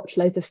and watch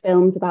loads of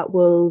films about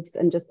wolves,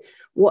 and just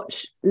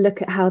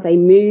look at how they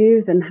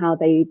move and how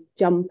they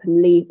jump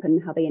and leap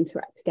and how they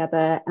interact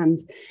together,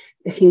 and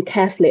looking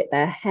carefully at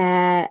their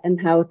hair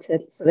and how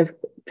to sort of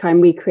try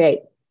and recreate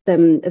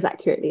them as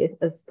accurately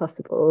as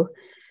possible.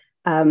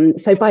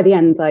 So by the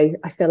end, I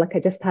feel like I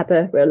just had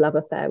a real love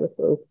affair with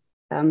wolves,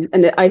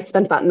 and I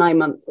spent about 9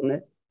 months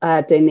on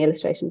doing the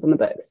illustrations on the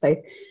book. So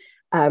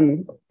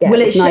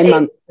it's 9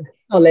 months of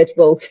solid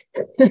wolf.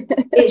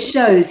 It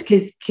shows,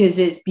 because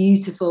it's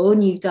beautiful,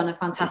 and you've done a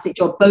fantastic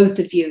job, both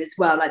of you as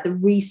well, like the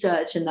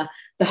research and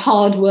the the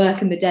hard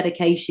work and the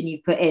dedication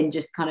you've put in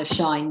just kind of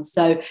shines.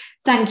 So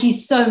thank you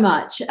so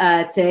much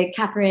to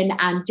Catherine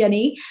and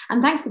Jenny,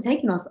 and thanks for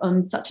taking us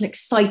on such an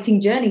exciting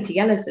journey to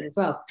Yellowstone as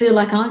well. I feel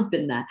like I've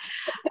been there.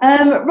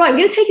 Right, we're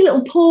going to take a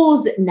little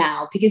pause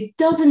now, because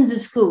dozens of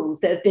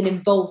schools that have been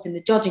involved in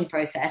the judging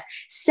process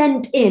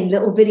sent in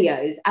little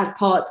videos as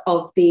part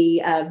of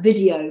the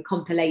video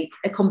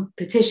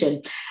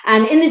competition.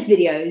 And in these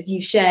videos,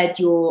 you've shared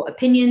your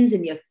opinions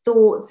and your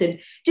thoughts and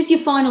just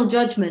your final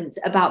judgments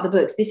about the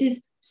books. This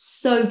is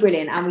so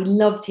brilliant, and we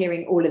loved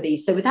hearing all of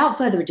these. So without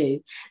further ado,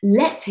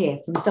 let's hear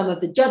from some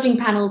of the judging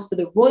panels for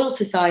the Royal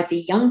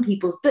Society Young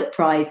People's Book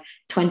Prize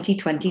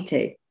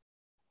 2022.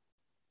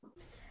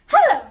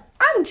 Hello,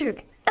 I'm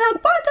Julie, and I'm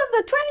part of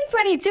the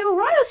 2022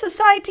 Royal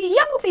Society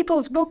Young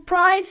People's Book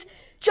Prize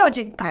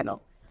judging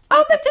panel.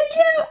 Over to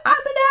you,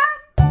 Amina!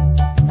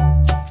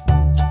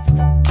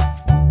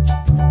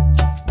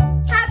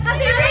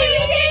 Happy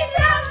reading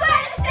from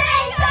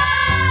Westacre!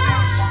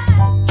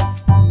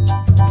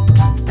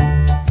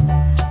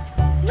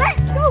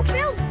 Let's go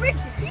build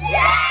bridges!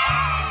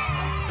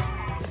 Yeah!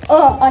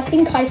 Oh, I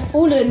think I've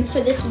fallen for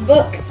this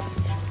book.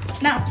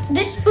 Now,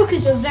 this book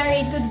is a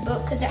very good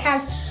book because it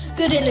has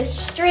good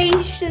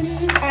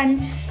illustrations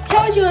and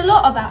tells you a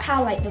lot about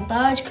how like the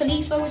Burj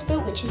Khalifa was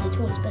built, which is the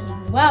tallest building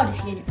in the world if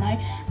you didn't know.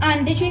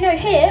 And did you know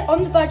here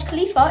on the Burj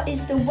Khalifa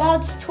is the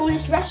world's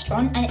tallest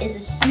restaurant, and it is a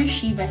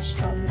sushi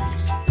restaurant.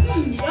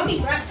 Yummy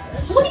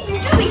breakfast. What are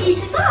you doing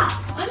eating that?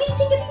 I'm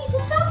eating a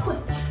beetle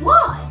sandwich.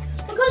 Why?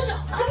 Because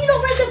have you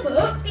not read the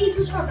book,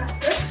 Beetles for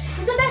Breakfast?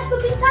 It's the best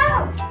book in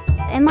town.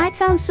 It might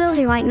sound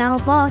silly right now,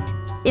 but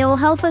it will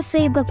help us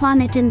save the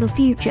planet in the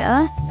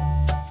future.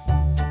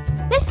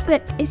 This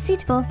book is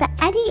suitable for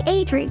any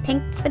age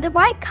rating with the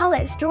right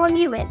colours drawing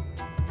you in.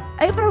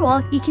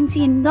 Overall, you can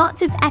see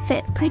lots of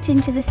effort put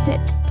into this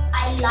book.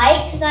 I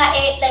liked that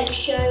it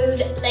showed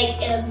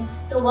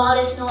the world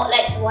is not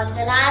like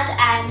Wonderland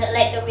and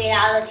like the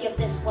reality of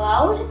this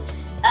world.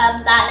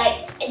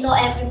 That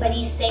not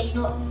everybody's safe.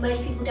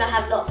 Most people don't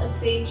have lots of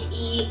food to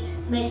eat.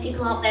 Most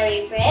people aren't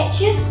very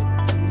rich.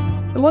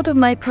 The world of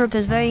microbes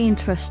is very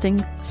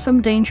interesting.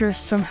 Some dangerous,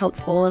 some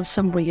helpful, and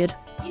some weird.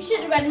 You should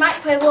have read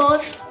Micro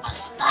Wars.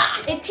 What's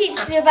that? It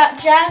teaches you about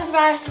germs,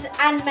 viruses,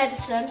 and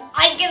medicine.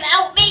 Are you gonna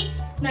help me?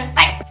 No.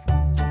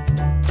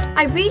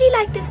 I really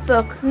like this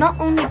book, not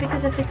only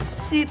because of its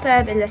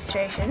superb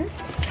illustrations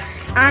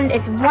and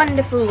its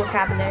wonderful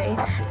vocabulary,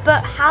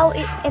 but how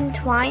it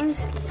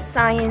entwines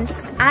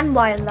science and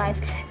wildlife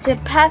to a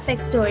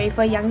perfect story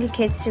for younger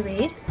kids to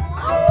read.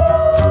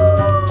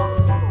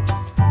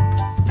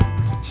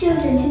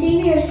 Children,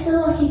 today we are so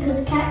lucky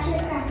because Catcher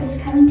Crack is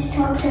coming to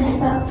talk to us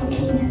about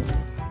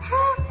volcanoes.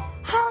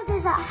 How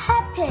does that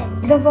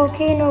happen? The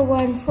volcano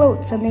one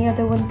floats and the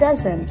other one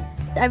doesn't.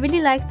 I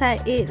really like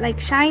that it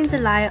shines a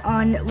light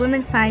on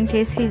women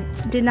scientists who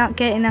did not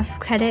get enough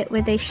credit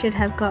where they should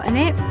have gotten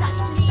it.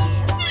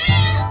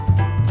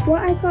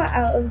 What I got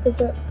out of the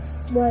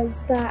books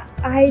was that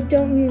I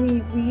don't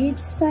really read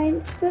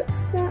science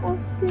books that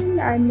often.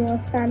 I'm more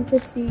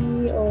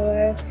fantasy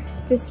or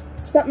just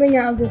something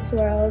out of this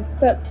world.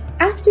 But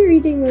after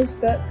reading those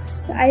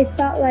books, I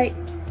felt like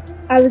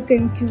I was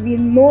going to read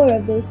more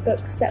of those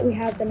books that we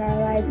have in our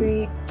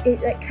library.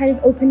 It kind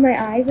of opened my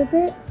eyes a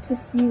bit to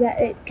see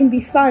that it can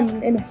be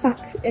fun in a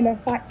fact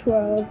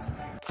world.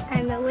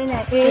 And the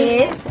winner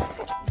is...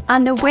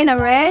 And the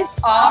winner is...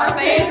 Our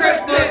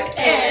favourite book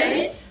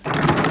is...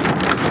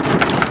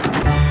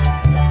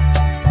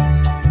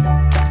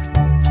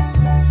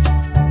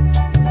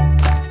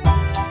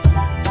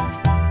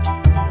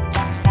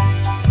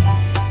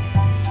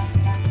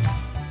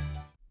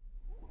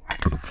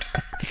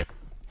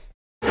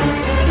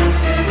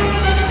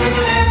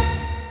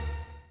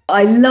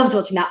 I loved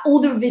watching that.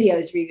 All the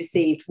videos we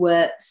received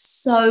were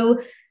so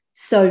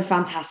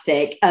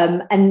fantastic.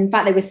 And in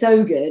fact, they were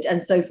so good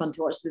and so fun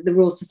to watch that the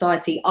Royal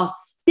Society are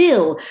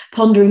still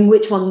pondering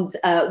which ones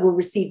will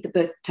receive the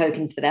book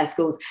tokens for their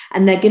schools.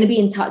 And they're going to be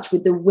in touch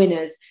with the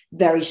winners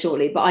very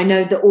shortly. But I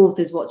know the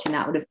authors watching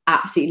that would have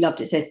absolutely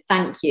loved it. So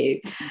thank you.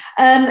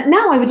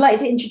 Now I would like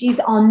to introduce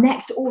our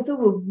next author.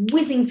 We're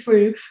whizzing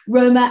through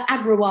Roma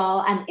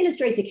Agrawal and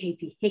illustrator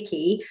Katie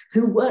Hickey,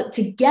 who worked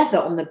together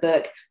on the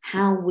book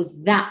How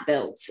Was That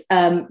Built?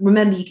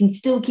 Remember, you can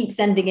still keep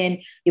sending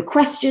in your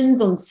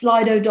questions on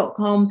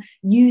slido.com.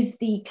 Use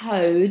the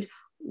code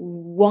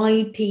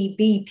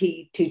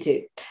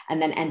YPBP22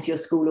 and then enter your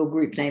school or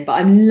group name. But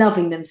I'm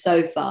loving them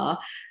so far.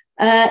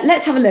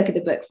 Let's have a look at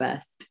the book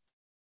first.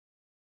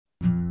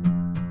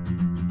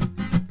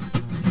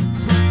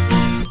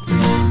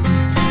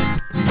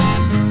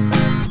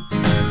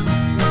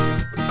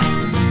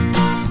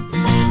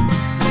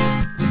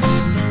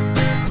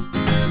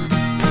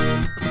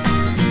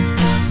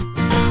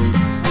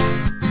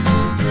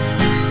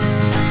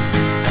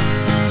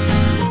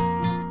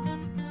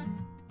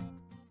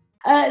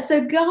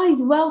 So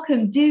guys,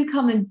 welcome. Do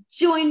come and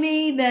join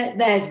me.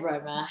 There's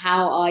Roma.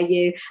 How are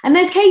you? And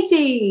there's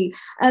Katie.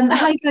 How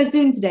are you guys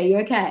doing today? You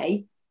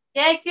okay?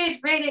 Yeah, good.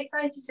 Really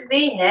excited to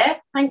be here.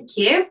 Thank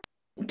you.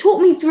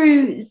 talk me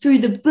through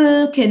the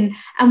book and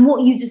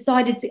what you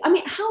decided to. I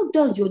mean, how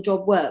does your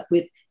job work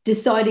with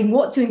deciding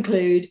what to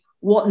include,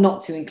 what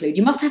not to include?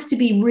 You must have to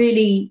be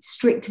really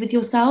strict with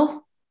yourself.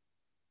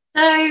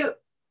 So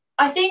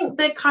I think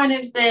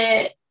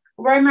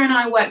Roma and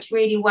I worked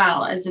really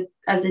well as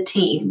a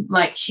team.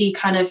 Like,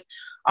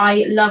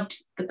 I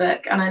loved the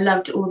book and I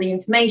loved all the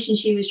information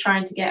she was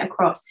trying to get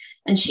across,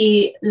 and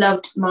she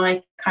loved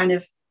my kind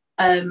of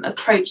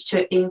approach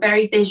to it being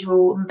very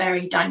visual and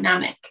very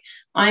dynamic.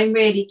 I'm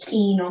really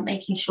keen on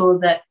making sure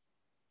that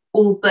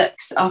all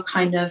books are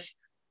kind of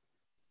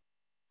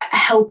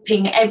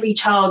helping every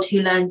child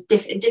who learns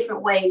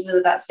different ways,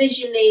 whether that's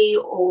visually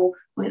or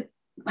with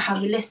how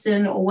you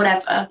listen or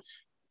whatever,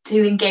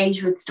 to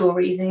engage with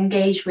stories and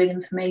engage with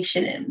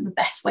information in the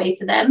best way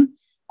for them.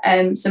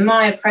 So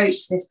my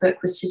approach to this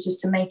book was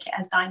to make it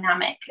as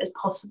dynamic as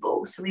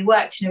possible. So we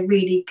worked as a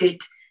really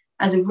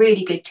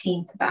good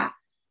team for that.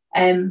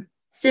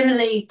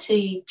 Similarly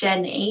to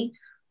Jenny,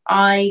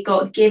 I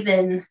got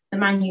given the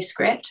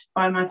manuscript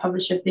by my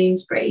publisher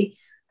Bloomsbury,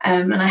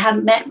 and I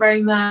hadn't met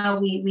Roma.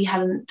 We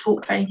hadn't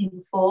talked or anything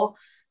before.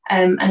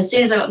 And as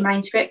soon as I got the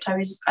manuscript,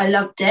 I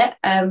loved it.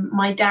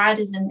 My dad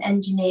is an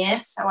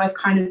engineer, so I've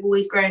kind of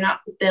always grown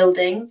up with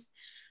buildings.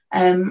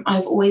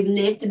 I've always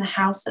lived in a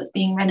house that's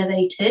being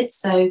renovated,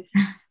 so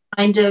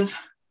kind of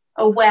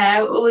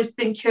aware, always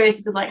been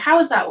curious of like, how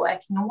is that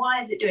working and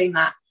why is it doing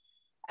that?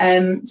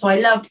 So I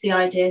loved the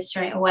idea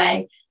straight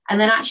away. And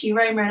then actually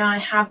Roma and I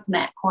have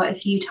met quite a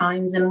few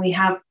times, and we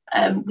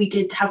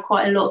did have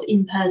quite a lot of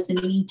in-person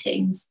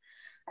meetings.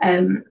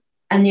 And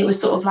it was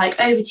sort of like,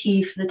 over to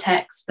you for the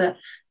text, but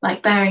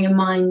like bearing in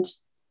mind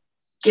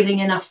giving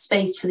enough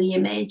space for the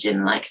image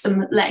and like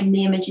letting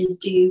the images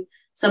do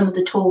some of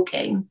the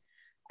talking.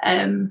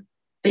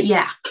 But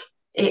yeah,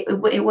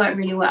 it worked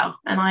really well.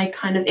 And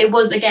it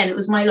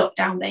was my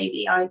lockdown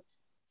baby. I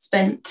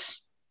spent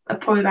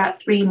probably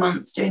about 3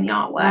 months doing the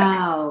artwork.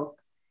 Wow.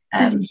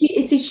 So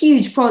it's a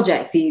huge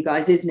project for you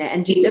guys, isn't it?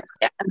 And just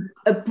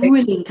a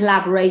brilliant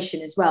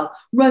collaboration as well.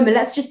 Roma,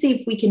 let's just see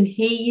if we can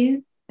hear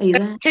you. Are you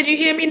there? Can you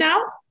hear me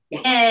now?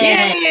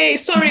 Yeah. Yay!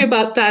 Sorry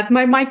about that.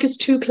 My mic is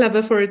too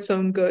clever for its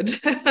own good.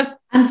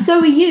 And so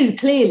are you,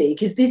 clearly,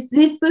 because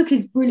this book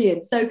is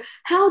brilliant. So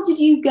how did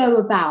you go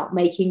about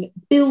making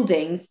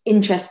buildings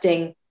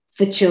interesting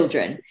for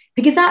children?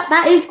 Because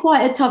that is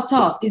quite a tough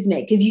task, isn't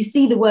it? Because you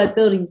see the word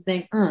buildings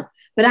and think,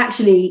 but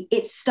actually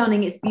it's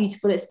stunning, it's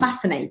beautiful, it's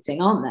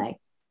fascinating, aren't they?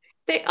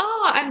 They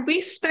are, and we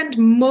spend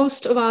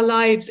most of our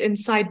lives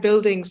inside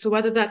buildings. So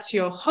whether that's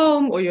your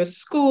home or your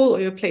school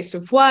or your place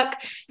of work,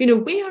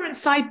 we are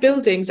inside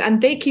buildings, and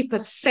they keep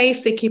us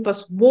safe, they keep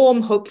us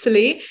warm,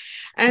 hopefully.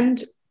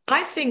 And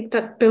I think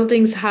that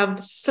buildings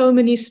have so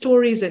many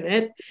stories in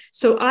it.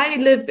 So I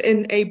live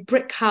in a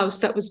brick house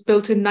that was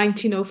built in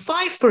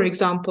 1905, for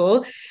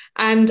example,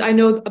 and I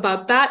know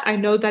about that. I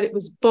know that it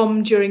was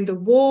bombed during the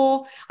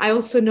war. I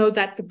also know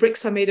that the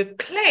bricks are made of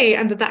clay,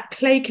 and that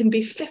clay can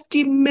be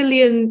 50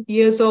 million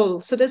years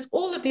old. So there's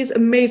all of these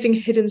amazing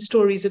hidden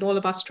stories in all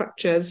of our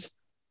structures.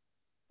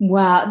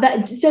 Wow.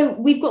 So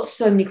we've got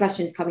so many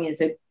questions coming in.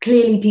 So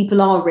clearly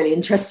people are really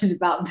interested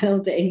about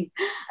buildings.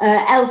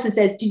 Elsa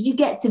says, did you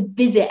get to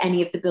visit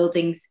any of the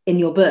buildings in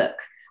your book?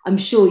 I'm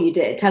sure you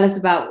did. Tell us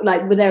about,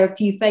 were there a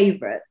few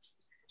favorites?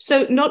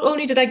 So not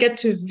only did I get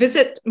to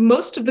visit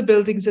most of the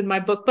buildings in my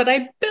book, but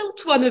I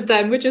built one of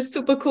them, which is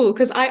super cool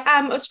because I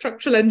am a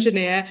structural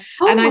engineer.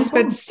 And I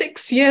spent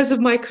 6 years of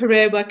my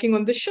career working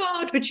on the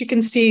Shard, which you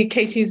can see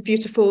Katie's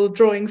beautiful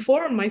drawing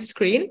for on my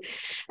screen.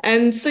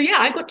 And so, yeah,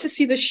 I got to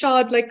see the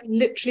Shard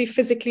literally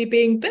physically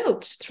being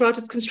built throughout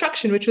its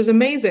construction, which was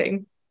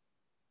amazing.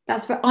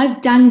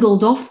 I've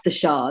dangled off the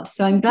Shard,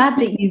 so I'm glad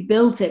that you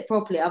built it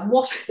properly. I've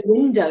washed the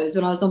windows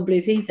when I was on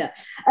Blue Peter.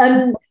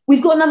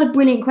 We've got another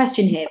brilliant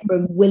question here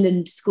from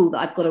Willand School that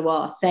I've got to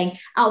ask, saying,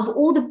 out of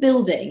all the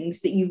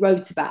buildings that you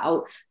wrote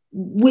about,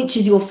 which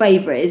is your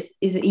favourite?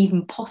 Is it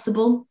even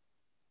possible?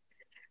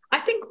 I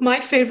think my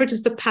favourite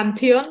is the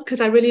Pantheon,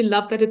 because I really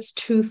love that it's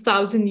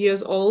 2,000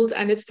 years old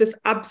and it's this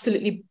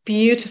absolutely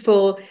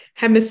beautiful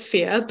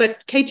hemisphere.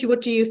 But Katie, what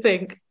do you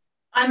think?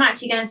 I'm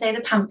actually going to say the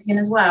Pantheon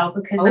as well,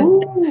 because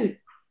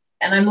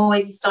I'm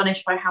always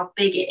astonished by how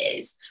big it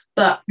is.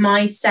 But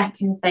my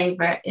second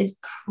favourite is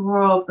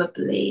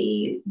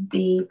probably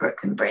the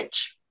Brooklyn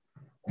Bridge,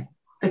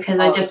 because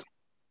I just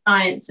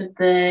science of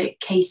the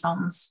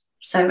caissons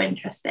so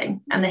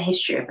interesting, and the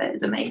history of it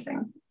is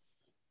amazing.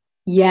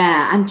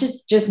 Yeah, and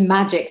just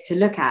magic to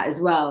look at as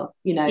well.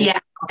 From a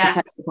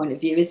architectural point of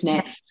view, isn't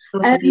it?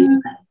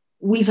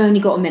 We've only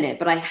got a minute,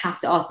 but I have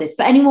to ask this.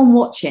 For anyone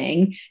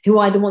watching who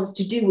either wants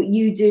to do what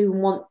you do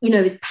and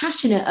is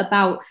passionate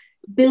about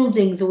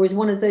buildings, or is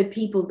one of those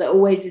people that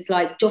always is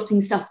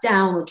jotting stuff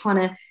down or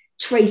trying to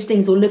trace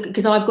things or look,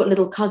 because I've got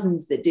little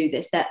cousins that do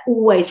this. They're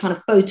always trying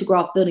to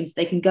photograph buildings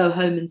so they can go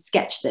home and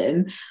sketch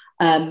them.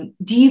 Do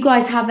you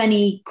guys have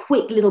any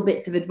quick little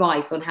bits of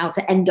advice on how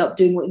to end up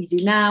doing what you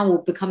do now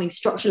or becoming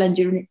structural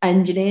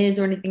engineers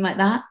or anything like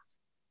that?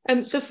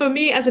 So for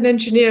me as an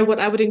engineer, what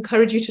I would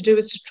encourage you to do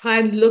is to try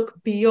and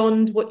look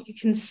beyond what you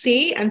can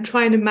see and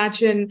try and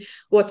imagine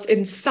what's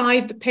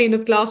inside the pane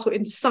of glass or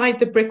inside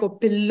the brick or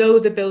below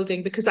the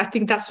building, because I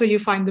think that's where you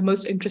find the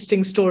most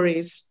interesting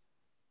stories.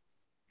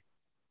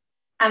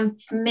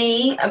 And for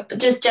me,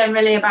 just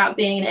generally about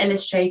being an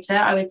illustrator,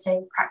 I would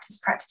say practice,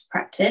 practice,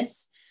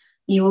 practice.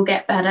 You will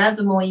get better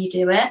the more you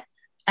do it,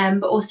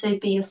 but also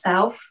be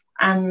yourself.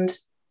 And,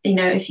 you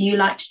know, if you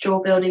like to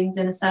draw buildings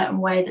in a certain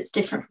way that's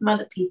different from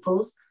other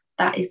people's,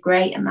 that is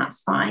great and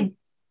that's fine.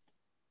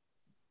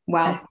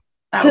 Wow. So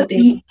that would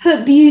be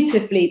put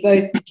beautifully,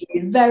 both of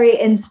you. Very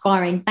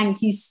inspiring.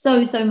 Thank you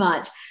so, so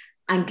much.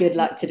 And good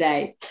luck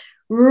today.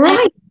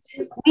 Right.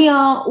 We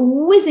are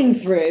whizzing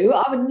through.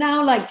 I would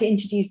now like to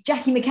introduce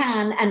Jackie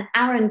McCann and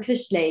Aaron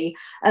Cushley,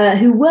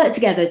 who work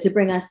together to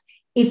bring us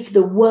If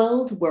the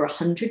World Were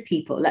 100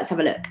 People. Let's have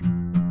a look.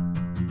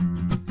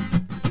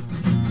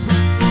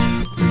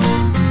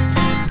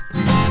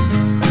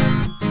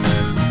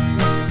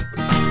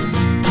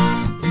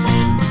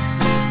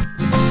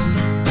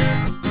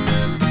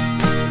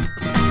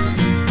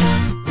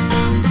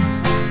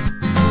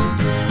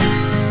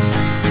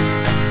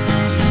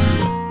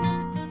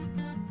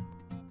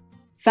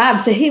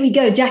 Fab. So here we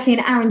go. Jackie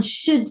and Aaron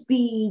should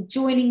be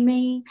joining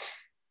me.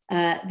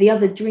 The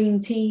other dream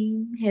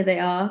team. Here they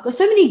are. Got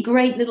so many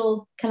great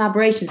little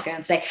collaborations going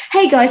on today.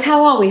 Hey guys,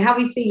 how are we? How are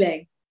we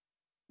feeling?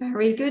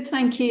 Very good,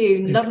 thank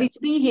you. Lovely to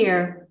be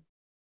here.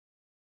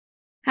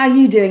 How are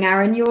you doing,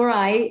 Aaron? You all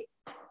right?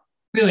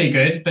 Really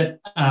good, but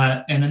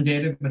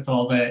inundated with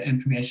all the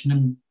information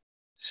and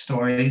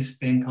stories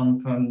being come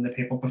from the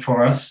people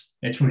before us.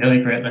 It's really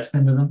great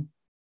listening to them.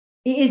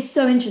 It is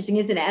so interesting,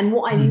 isn't it? And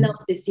what I love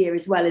this year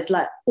as well is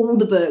like all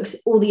the books,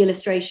 all the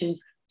illustrations,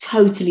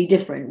 totally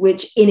different,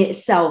 which in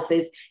itself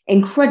is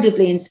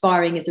incredibly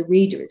inspiring as a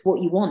reader. It's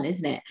what you want,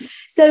 isn't it?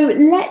 So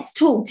let's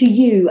talk to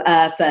you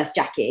first,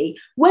 Jackie.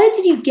 Where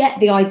did you get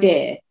the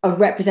idea of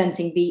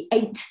representing the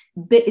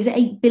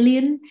 8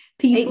 billion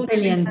people? 8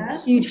 billion,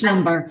 huge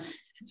number.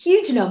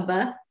 Huge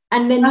number.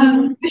 And then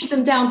you push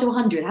them down to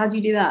 100. How do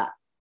you do that?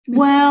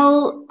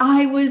 Well,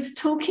 I was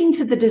talking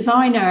to the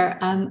designer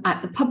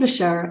at the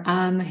publisher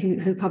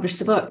who published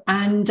the book,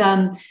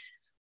 and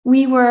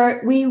we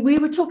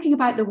were talking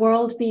about the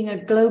world being a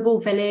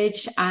global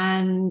village,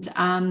 and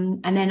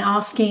then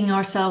asking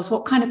ourselves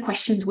what kind of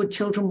questions would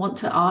children want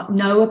to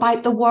know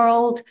about the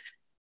world,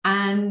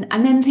 and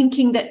then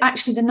thinking that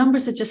actually the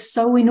numbers are just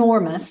so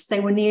enormous.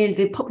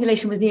 The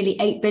population was nearly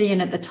 8 billion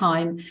at the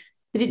time.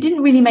 But it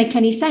didn't really make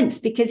any sense,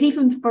 because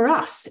even for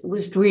us, it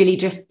was really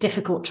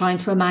difficult trying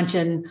to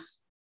imagine,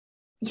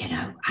 you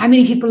know, how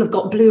many people have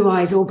got blue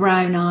eyes or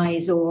brown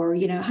eyes, or,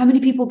 you know, how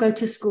many people go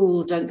to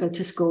school, don't go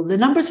to school. The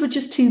numbers were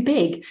just too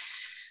big.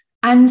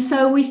 And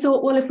so we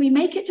thought, well, if we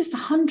make it just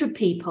 100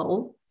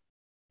 people,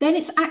 then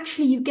it's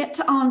actually, you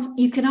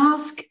can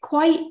ask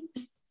quite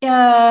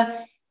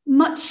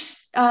much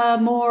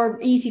more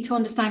easy to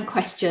understand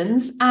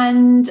questions,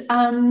 and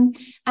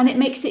it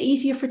makes it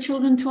easier for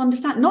children to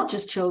understand. Not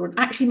just children,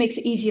 actually makes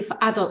it easier for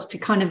adults to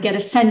kind of get a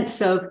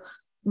sense of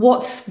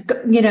what's,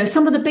 you know,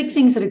 some of the big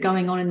things that are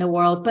going on in the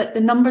world, but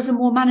the numbers are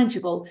more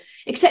manageable,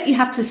 except you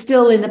have to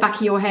still in the back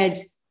of your head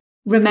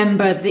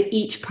remember that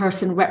each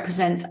person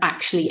represents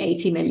actually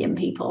 80 million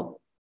people.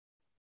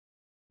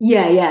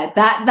 Yeah,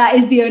 that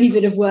is the only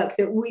bit of work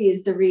that we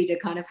as the reader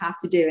kind of have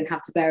to do and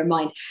have to bear in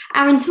mind.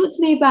 Aaron, talk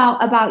to me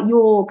about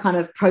your kind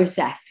of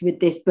process with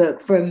this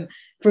book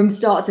from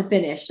start to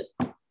finish.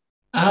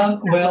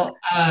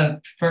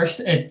 First,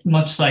 it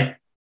much like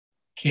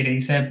Katie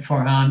said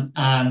beforehand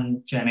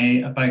and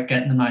Jenny about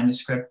getting the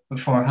manuscript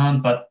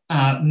beforehand, but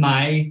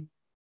my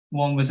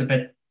one was a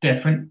bit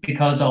different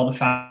because all the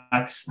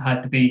facts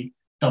had to be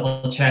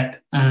double checked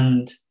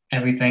and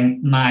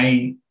everything.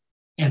 My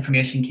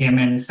information came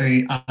in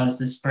through as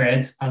the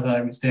spreads as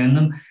I was doing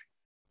them.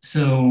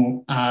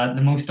 So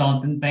the most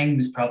daunting thing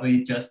was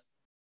probably just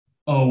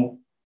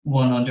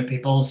 100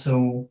 people,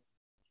 so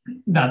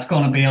that's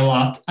going to be a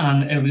lot.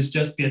 And it was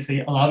just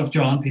basically a lot of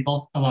drawing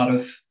people, a lot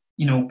of,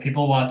 you know,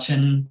 people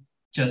watching,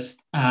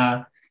 just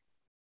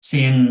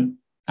seeing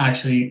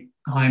actually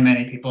how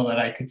many people that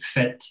I could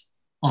fit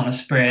on a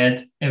spread.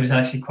 It was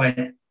actually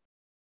quite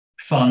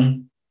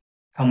fun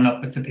coming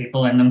up with the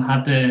people in them.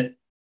 Had to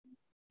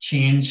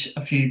change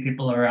a few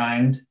people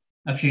around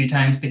a few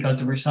times because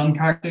there were some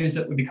characters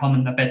that were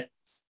becoming a bit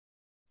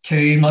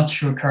too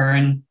much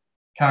recurring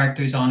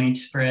characters on each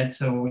spread,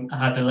 so I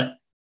had to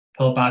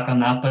pull back on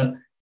that. But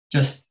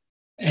just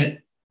the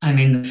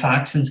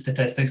facts and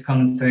statistics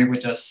coming through were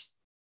just,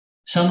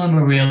 some of them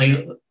were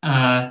really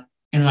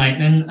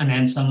enlightening, and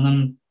then some of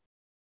them,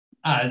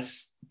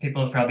 as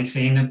people have probably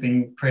seen, have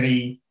been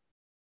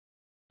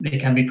they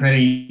can be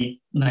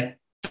pretty like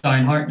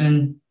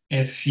downheartening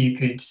if you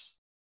could,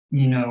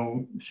 you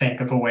know,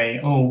 think of a way,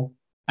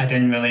 I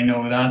didn't really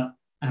know that.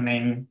 I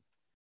mean,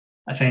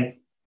 I think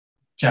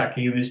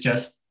Jackie was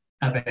just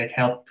a big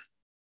help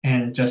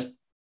in just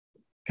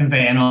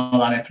conveying all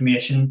that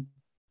information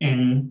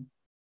in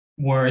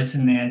words,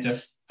 and then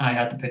just I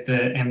had to put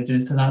the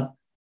images to that.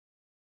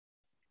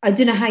 I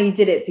don't know how you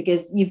did it,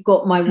 because you've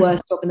got my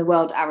worst job in the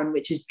world, Aaron,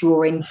 which is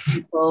drawing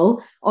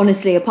people.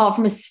 Honestly, apart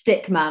from a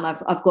stick man,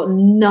 I've got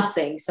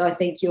nothing. So I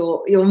think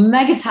you're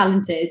mega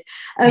talented.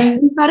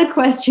 We've had a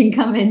question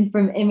come in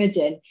from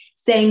Imogen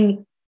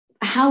saying,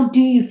 how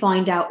do you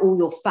find out all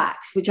your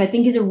facts? Which I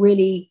think is a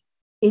really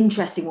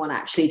interesting one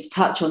actually to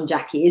touch on,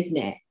 Jackie, isn't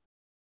it?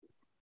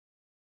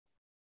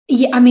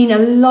 Yeah, I mean, a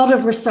lot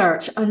of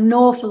research, an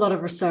awful lot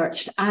of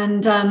research.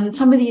 And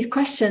some of these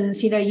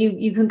questions,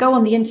 you can go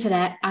on the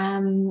internet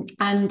and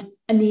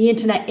the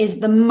internet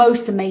is the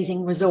most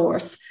amazing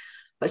resource.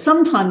 But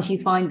sometimes you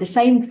find the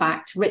same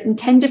fact written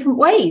 10 different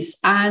ways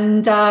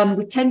and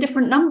with 10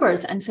 different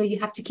numbers. And so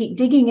you have to keep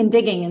digging and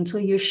digging until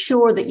you're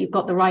sure that you've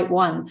got the right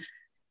one.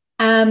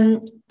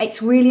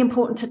 It's really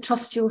important to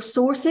trust your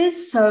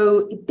sources.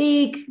 So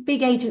big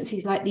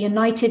agencies like the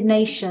United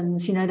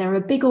Nations, there are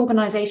big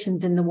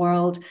organizations in the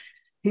world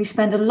who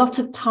spend a lot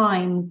of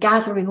time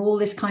gathering all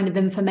this kind of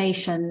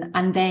information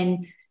and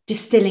then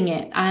distilling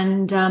it.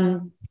 And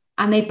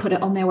they put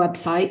it on their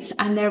websites,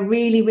 and they're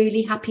really,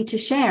 really happy to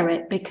share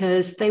it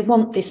because they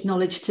want this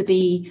knowledge to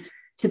be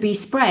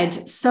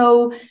spread.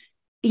 So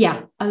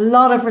yeah, a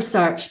lot of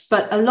research,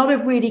 but a lot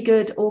of really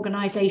good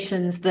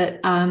organizations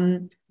that are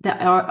in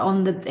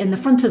the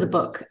front of the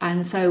book.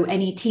 And so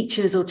any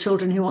teachers or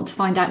children who want to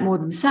find out more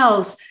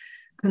themselves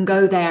can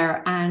go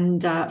there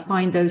and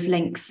find those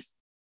links.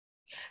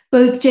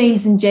 Both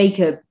James and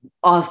Jacob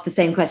asked the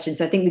same question.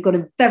 So I think we've got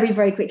to very,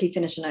 very quickly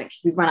finish a note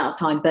because we've run out of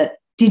time. But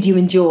did you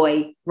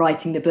enjoy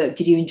writing the book?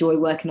 Did you enjoy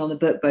working on the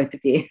book, both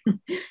of you?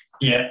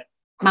 Yeah.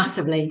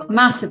 Massively.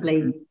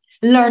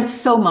 Learned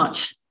so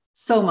much.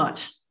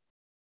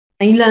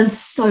 And you learned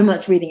so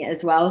much reading it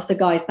as well. So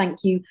guys,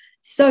 thank you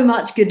so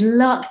much. Good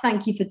luck.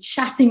 Thank you for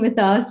chatting with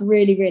us.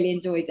 Really, really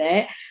enjoyed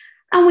it.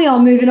 And we are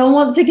moving on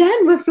once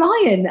again. We're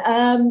flying.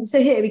 So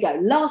here we go.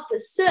 Last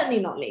but certainly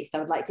not least, I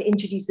would like to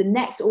introduce the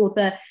next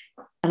author,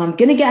 and I'm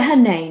going to get her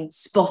name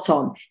spot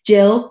on.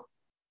 Jill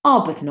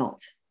Arbuthnot.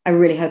 I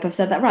really hope I've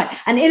said that right.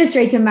 And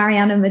illustrator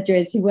Mariana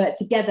Madriz, who worked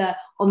together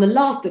on the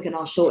last book in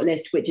our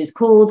shortlist, which is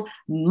called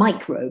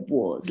Microbe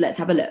Wars. Let's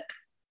have a look.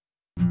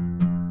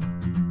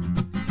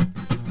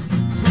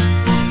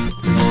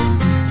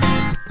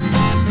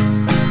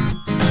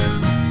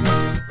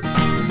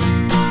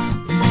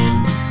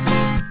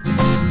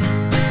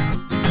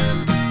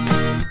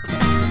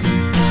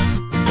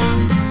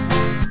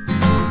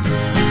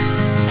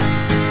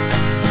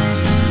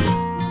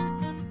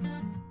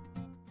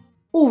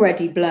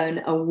 Already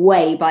blown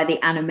away by the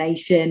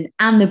animation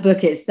and the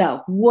book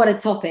itself. What a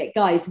topic.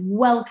 Guys,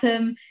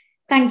 welcome.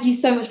 Thank you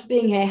so much for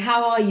being here.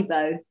 How are you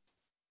both?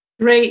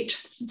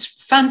 Great.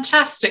 It's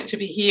fantastic to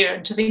be here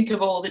and to think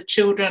of all the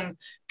children,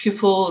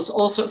 pupils,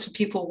 all sorts of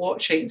people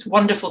watching. It's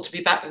wonderful to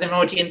be back with an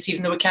audience,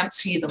 even though we can't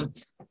see them.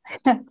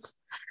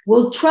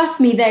 Well, trust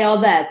me, they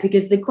are there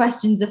because the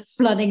questions are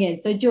flooding in.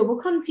 So Jill, we'll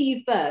come to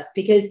you first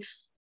because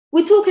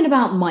we're talking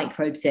about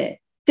microbes here.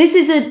 This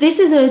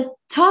is a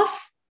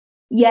tough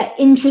yet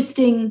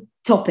interesting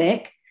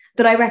topic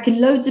that I reckon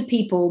loads of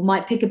people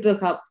might pick a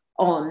book up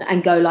on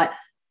and go like,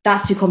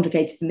 that's too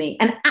complicated for me.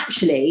 And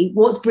actually,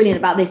 what's brilliant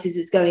about this is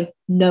it's going,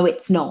 no,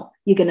 it's not.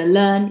 You're going to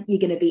learn,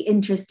 you're going to be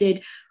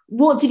interested.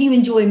 What did you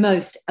enjoy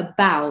most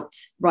about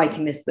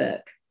writing this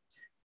book?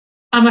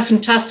 I'm a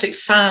fantastic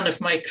fan of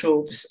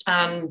microbes,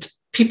 and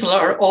people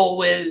are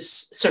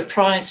always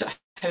surprised at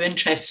how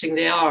interesting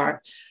they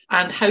are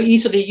and how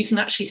easily you can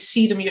actually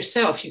see them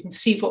yourself. You can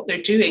see what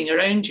they're doing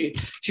around you.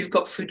 If you've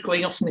got food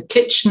going off in the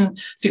kitchen,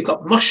 if you've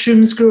got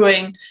mushrooms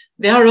growing,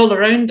 they are all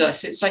around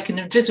us. It's like an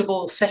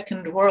invisible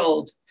second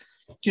world,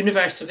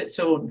 universe of its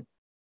own.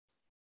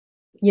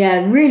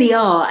 Yeah, really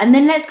are. And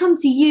then let's come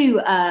to you,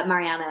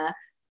 Mariana.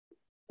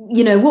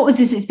 What was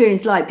this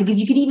experience like? Because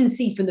you can even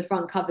see from the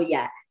front cover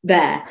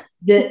that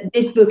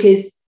this book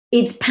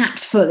it's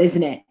packed full,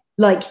 isn't it?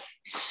 Like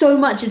so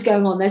much is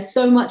going on. There's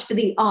so much for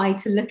the eye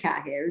to look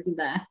at here, isn't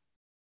there?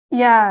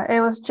 Yeah,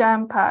 it was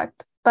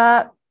jam-packed,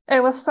 but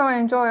it was so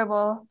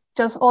enjoyable.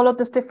 Just all of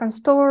these different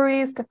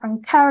stories,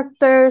 different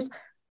characters,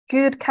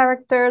 good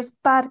characters,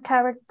 bad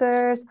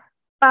characters,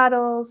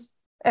 battles.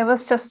 It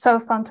was just so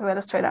fun to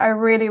illustrate. I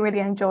really, really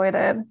enjoyed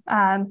it.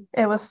 And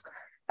it was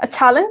a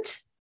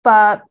challenge,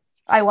 but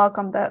I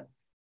welcomed it.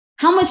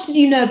 How much did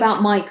you know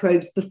about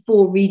microbes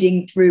before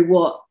reading through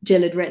what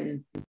Jill had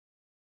written?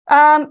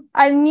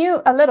 I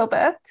knew a little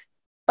bit,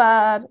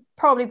 but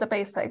probably the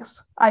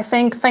basics. I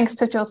think thanks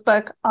to Jill's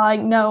book, I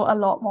know a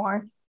lot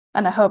more.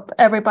 And I hope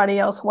everybody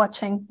else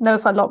watching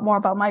knows a lot more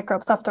about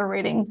microbes after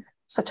reading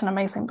such an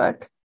amazing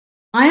book.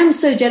 I am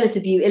so jealous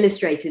of you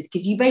illustrators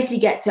because you basically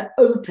get to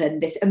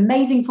open this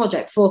amazing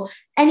project before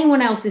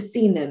anyone else has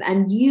seen them.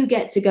 And you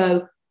get to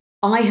go,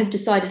 I have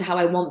decided how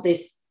I want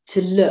this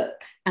to look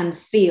and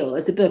feel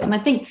as a book. And I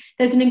think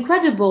there's an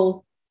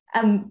incredible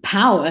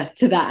power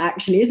to that,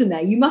 actually, isn't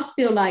there? You must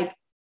feel like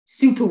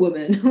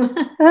Superwoman.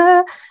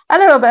 A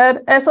little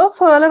bit. It's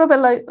also a little bit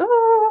like,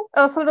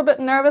 I was a little bit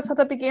nervous at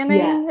the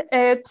beginning.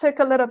 Yeah. It took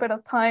a little bit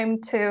of time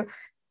to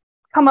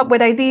come up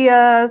with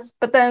ideas.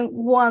 But then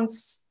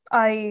once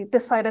I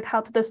decided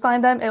how to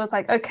design them, it was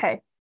like, okay,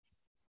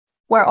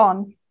 were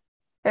on.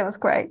 It was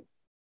great.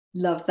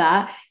 Love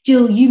that.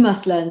 Jill, you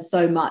must learn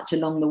so much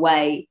along the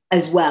way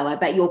as well. I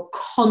bet you're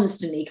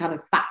constantly kind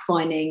of fact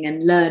finding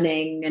and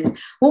learning. And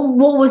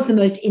what was the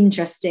most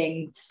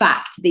interesting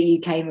fact that you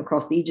came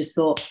across that you just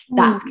thought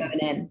that's going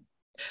in?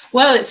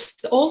 Well, it's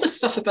all the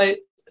stuff about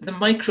the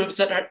microbes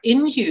that are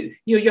in you.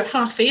 You're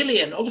half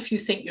alien. All of you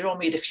think you're all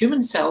made of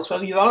human cells.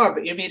 Well, you are,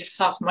 but you're made of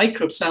half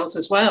microbe cells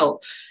as well.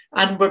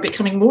 And we're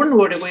becoming more and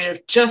more aware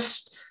of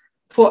just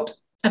what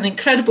an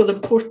incredible,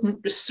 important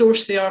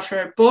resource they are for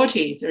our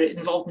body. They're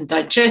involved in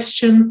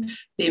digestion,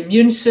 the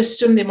immune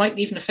system. They might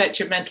even affect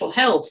your mental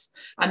health.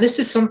 And this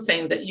is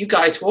something that you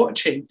guys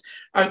watching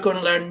are going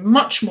to learn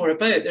much more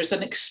about. There's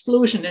an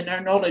explosion in our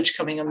knowledge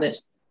coming on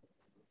this.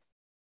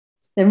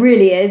 There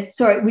really is.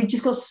 Sorry, we've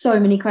just got so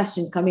many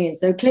questions coming in.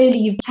 So clearly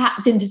you've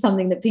tapped into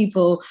something that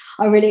people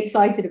are really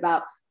excited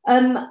about.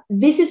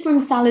 This is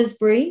from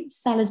Salisbury.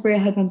 Salisbury, I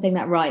hope I'm saying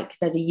that right because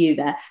there's a U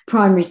there.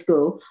 Primary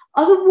school.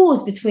 Are the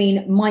wars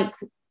between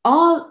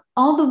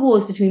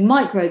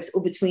microbes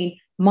or between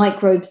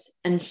microbes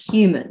and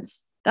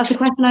humans? That's a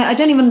question I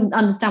don't even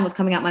understand what's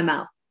coming out my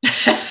mouth.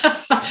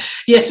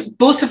 Yes,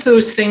 both of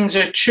those things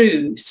are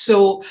true.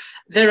 So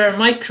there are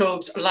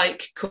microbes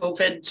like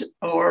COVID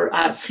or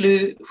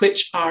flu,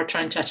 which are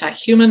trying to attack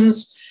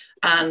humans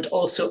and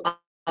also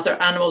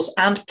other animals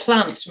and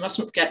plants. We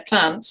mustn't forget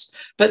plants.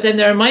 But then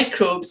there are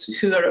microbes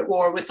who are at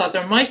war with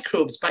other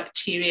microbes,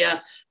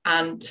 bacteria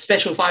and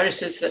special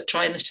viruses that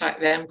try and attack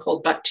them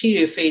called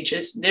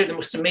bacteriophages. They're the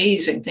most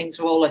amazing things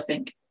of all, I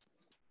think.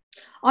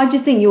 I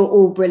just think you're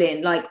all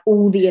brilliant, like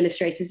all the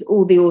illustrators,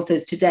 all the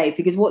authors today,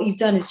 because what you've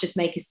done is just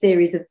make a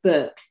series of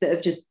books that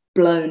have just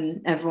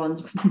blown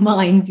everyone's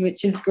minds,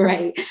 which is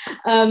great.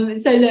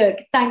 So look,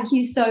 thank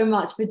you so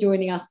much for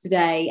joining us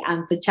today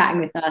and for chatting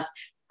with us,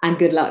 and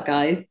good luck,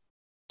 guys.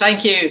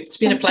 Thank you. It's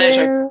been a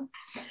pleasure.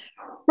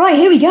 Right,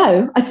 here we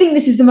go. I think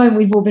this is the moment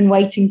we've all been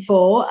waiting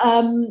for.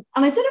 And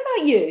I don't know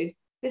about you,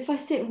 but if I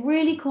sit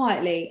really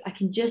quietly, I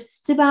can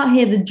just about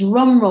hear the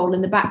drum roll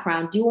in the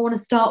background. Do you all want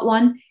to start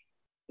one?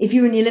 If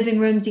you're in your living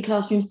rooms, your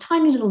classrooms,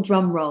 tiny little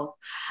drum roll,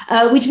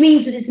 which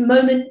means that it's the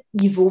moment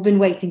you've all been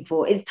waiting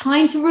for. It's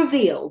time to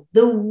reveal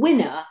the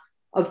winner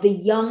of the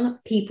Young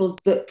People's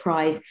Book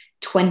Prize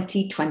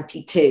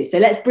 2022. So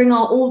let's bring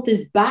our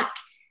authors back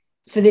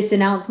for this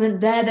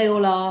announcement. There they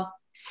all are,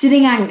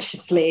 sitting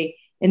anxiously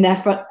in their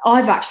front.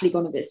 I've actually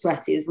gone a bit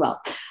sweaty as well.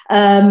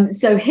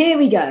 So here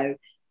we go.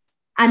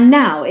 And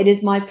now it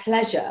is my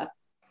pleasure.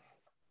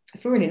 I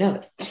feel really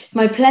nervous. It's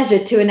my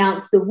pleasure to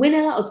announce the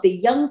winner of the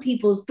Young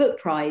People's Book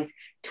Prize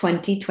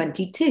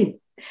 2022.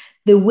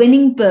 The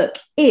winning book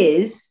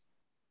is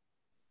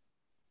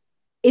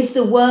If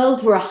the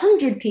World Were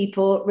 100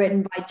 People,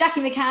 written by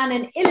Jackie McCann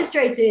and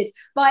illustrated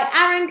by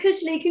Aaron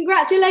Cushley.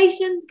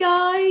 Congratulations,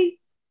 guys.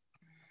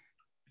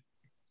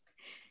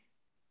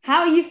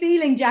 How are you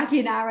feeling, Jackie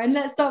and Aaron?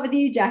 Let's start with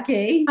you,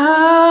 Jackie.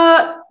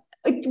 Wow.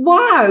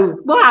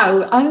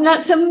 And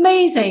that's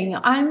amazing.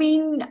 I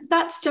mean,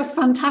 that's just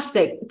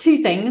fantastic. Two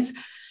things,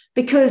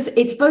 because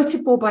it's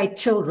voted for by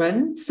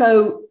children.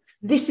 So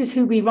this is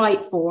who we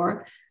write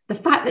for. The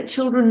fact that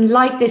children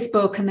like this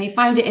book and they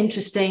found it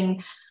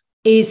interesting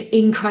is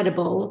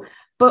incredible.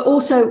 But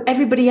also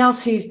everybody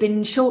else who's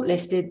been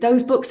shortlisted,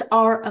 those books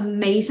are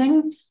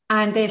amazing.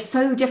 And they're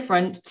so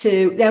different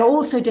they're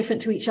all so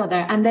different to each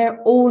other, and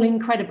they're all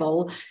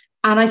incredible.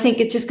 And I think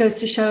it just goes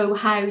to show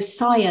how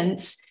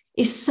science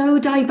is so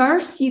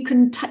diverse. You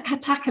can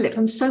tackle it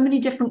from so many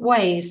different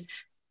ways.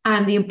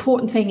 And the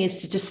important thing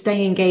is to just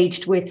stay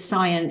engaged with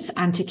science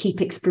and to keep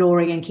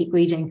exploring and keep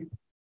reading.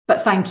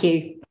 But thank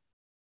you.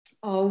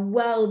 Oh,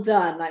 well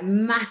done. Like,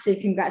 massive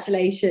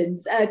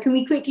congratulations. Can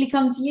we quickly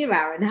come to you,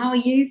 Aaron? How are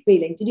you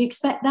feeling? Did you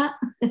expect that?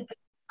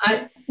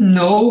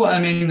 No, I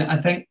mean, I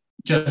think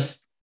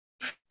just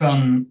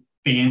from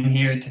being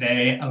here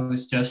today, I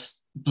was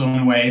just blown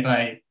away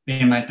by the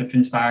amount of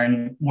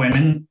inspiring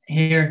women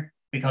here.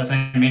 Because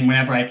I mean,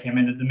 whenever I came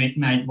into the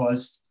meeting,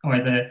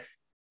 the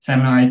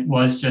seminar, I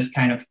was just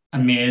kind of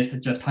amazed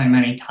at just how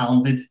many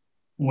talented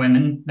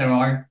women there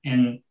are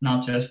in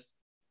not just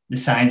the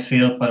science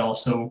field, but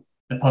also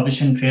the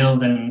publishing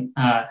field. And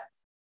I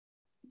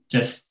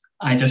just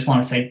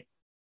want to say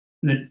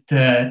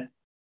that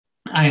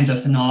I am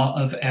just in awe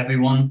of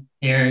everyone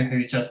here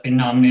who's just been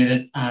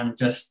nominated and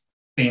just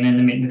been in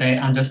the meeting today.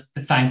 And just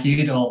to thank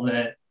you to all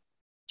the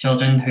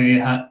children who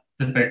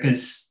the book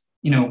is,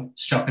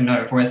 struck a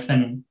nerve with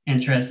and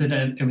interested.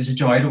 It was a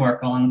joy to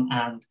work on,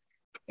 and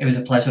it was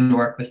a pleasure to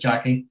work with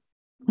Jackie.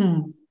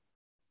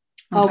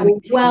 Oh,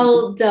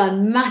 well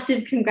done.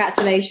 Massive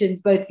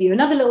congratulations, both of you.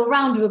 Another little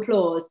round of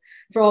applause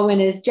for our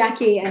winners,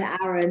 Jackie and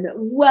Aaron.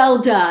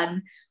 Well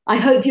done. I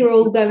hope you're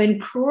all going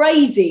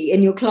crazy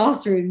in your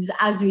classrooms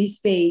as we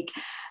speak.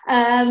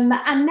 And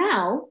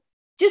now,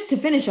 just to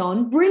finish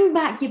on, bring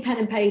back your pen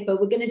and paper.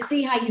 We're going to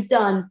see how you've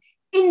done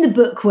in the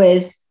book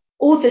quiz.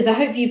 Authors, I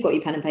hope you've got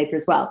your pen and paper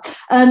as well.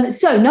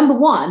 So number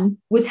one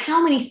was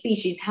how many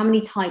species, how many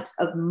types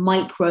of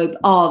microbe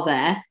are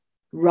there,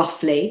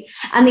 roughly?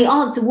 And the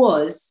answer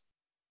was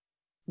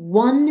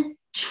 1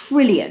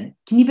 trillion.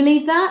 Can you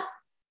believe that?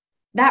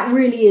 That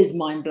really is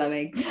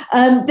mind-blowing.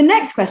 The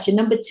next question,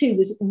 number 2,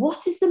 was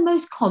what is the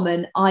most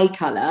common eye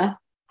colour?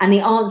 And the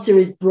answer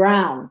is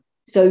brown.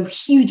 So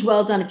huge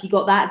well done if you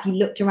got that, if you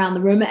looked around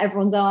the room at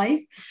everyone's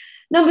eyes.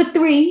 Number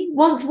 3,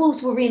 once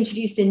wolves were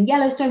reintroduced in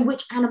Yellowstone,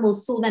 which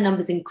animals saw their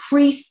numbers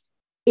increase?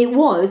 It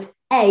was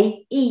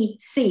A, E,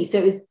 C. So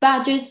it was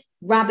badgers,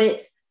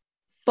 rabbits,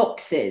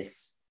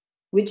 foxes,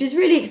 which is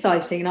really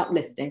exciting and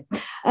uplifting.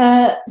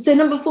 So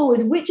number 4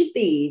 was which of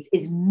these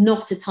is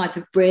not a type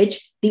of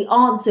bridge? The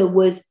answer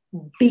was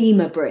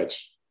beamer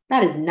bridge.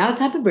 That is not a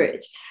type of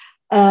bridge.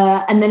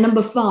 And then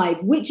number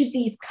 5, which of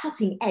these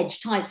cutting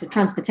edge types of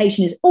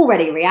transportation is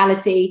already a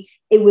reality?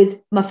 It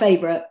was my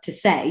favorite to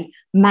say,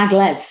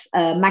 maglev,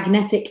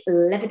 magnetic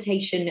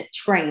levitation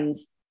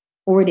trains,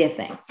 already a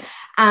thing.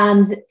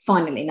 And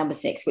finally, number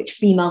 6, which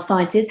female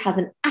scientist has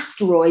an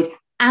asteroid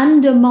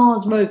and a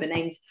Mars rover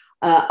named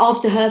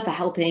after her for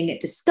helping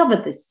discover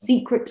the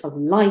secret of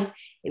life?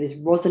 It was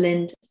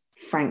Rosalind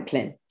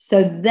Franklin.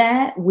 So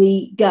there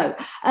we go.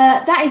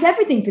 That is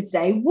everything for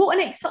today. What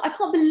an I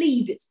can't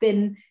believe it's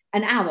been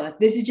an hour.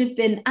 This has just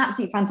been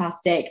absolutely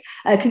fantastic.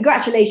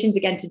 Congratulations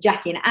again to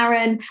Jackie and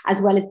Aaron,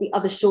 as well as the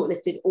other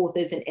shortlisted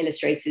authors and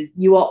illustrators.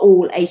 You are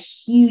all a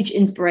huge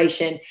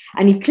inspiration,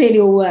 and you've clearly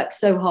all worked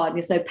so hard and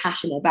you're so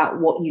passionate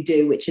about what you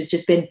do, which has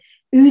just been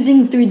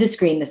oozing through the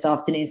screen this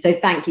afternoon. So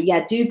thank you.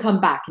 Yeah, do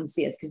come back and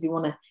see us because we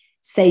want to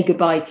say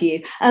goodbye to you.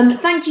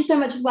 Thank you so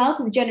much as well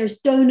to the generous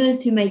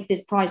donors who make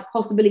this prize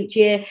possible each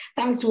year.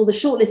 Thanks to all the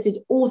shortlisted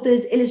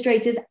authors,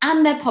 illustrators,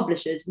 and their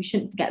publishers. We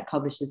shouldn't forget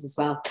publishers as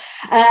well.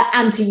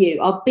 And to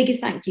you, our biggest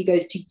thank you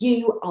goes to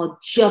you, our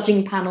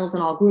judging panels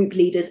and our group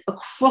leaders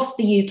across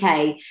the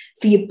UK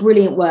for your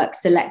brilliant work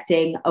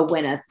selecting a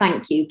winner.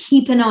 Thank you.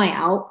 Keep an eye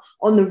out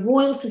on the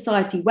Royal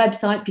Society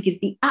website because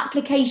the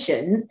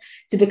applications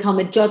to become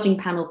a judging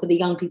panel for the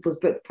Young People's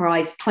Book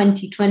Prize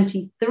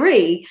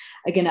 2023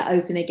 are going to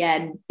open again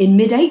in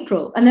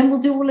mid-April, and then we'll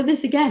do all of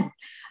this again.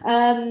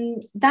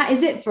 That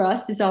is it for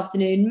us this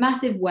afternoon.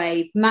 Massive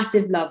wave,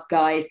 massive love,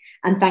 guys,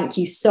 and thank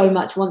you so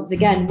much once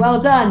again.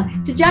 Well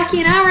done to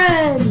Jackie and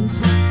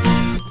Aaron.